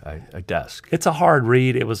my desk. It's a hard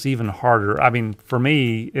read. It was even harder. I mean, for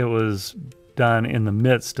me, it was done in the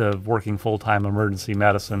midst of working full-time emergency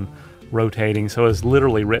medicine, rotating. So it was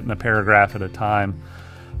literally written a paragraph at a time.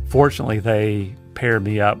 Fortunately, they paired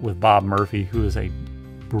me up with Bob Murphy, who is a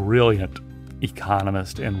brilliant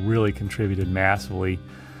economist and really contributed massively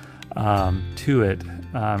to it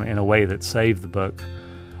in a way that saved the book.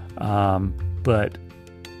 But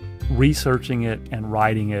researching it and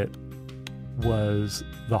writing it was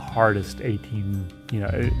the hardest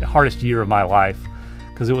hardest year of my life,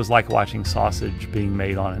 because it was like watching sausage being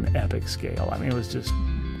made on an epic scale. I mean,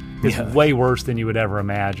 it's way worse than you would ever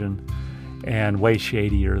imagine, and way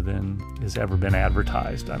shadier than has ever been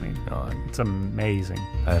advertised. I mean, it's amazing.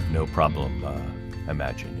 I have no problem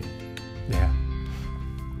imagining. Yeah.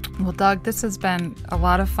 Well, Doug, this has been a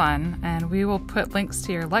lot of fun, and we will put links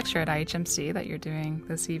to your lecture at IHMC that you're doing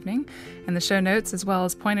this evening in the show notes, as well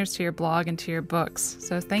as pointers to your blog and to your books.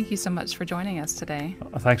 So thank you so much for joining us today.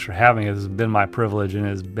 Well, thanks for having us. It's been my privilege, and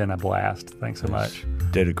it's been a blast. Thanks so much.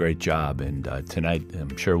 Did a great job, and tonight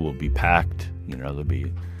I'm sure we'll be packed. There'll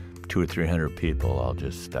be 200 or 300 people. I'll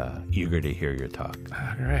just eager to hear your talk.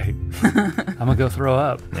 Great. I'm going to go throw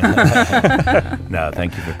up. No,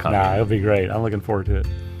 thank you for coming. No, it'll be great. I'm looking forward to it.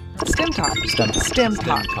 STEM Talk. STEM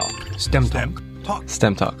Talk. STEM Talk.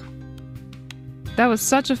 STEM Talk. That was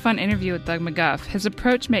such a fun interview with Doug McGuff. His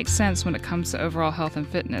approach makes sense when it comes to overall health and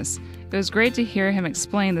fitness. It was great to hear him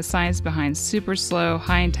explain the science behind super slow,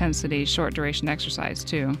 high-intensity, short-duration exercise,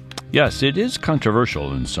 too. Yes, it is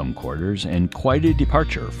controversial in some quarters and quite a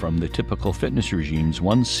departure from the typical fitness regimes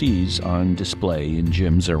one sees on display in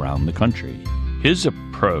gyms around the country. His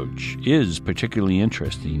approach is particularly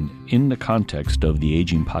interesting in the context of the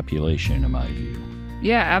aging population, in my view.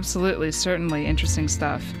 Yeah, absolutely. Certainly interesting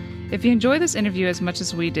stuff. If you enjoyed this interview as much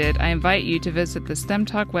as we did, I invite you to visit the STEM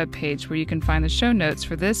Talk webpage, where you can find the show notes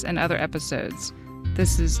for this and other episodes. The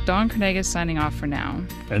This is Dawn Carnegas signing off for now.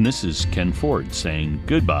 And this is Ken Ford saying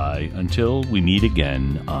goodbye until we meet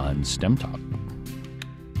again on STEM Talk.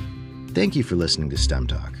 Thank you for listening to STEM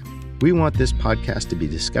Talk. We want this podcast to be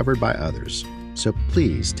discovered by others, so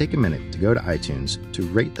please take a minute to go to iTunes to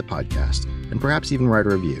rate the podcast and perhaps even write a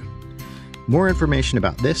review. More information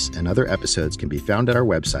about this and other episodes can be found at our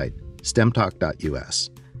website, stemtalk.us.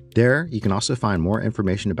 There, you can also find more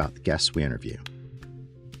information about the guests we interview.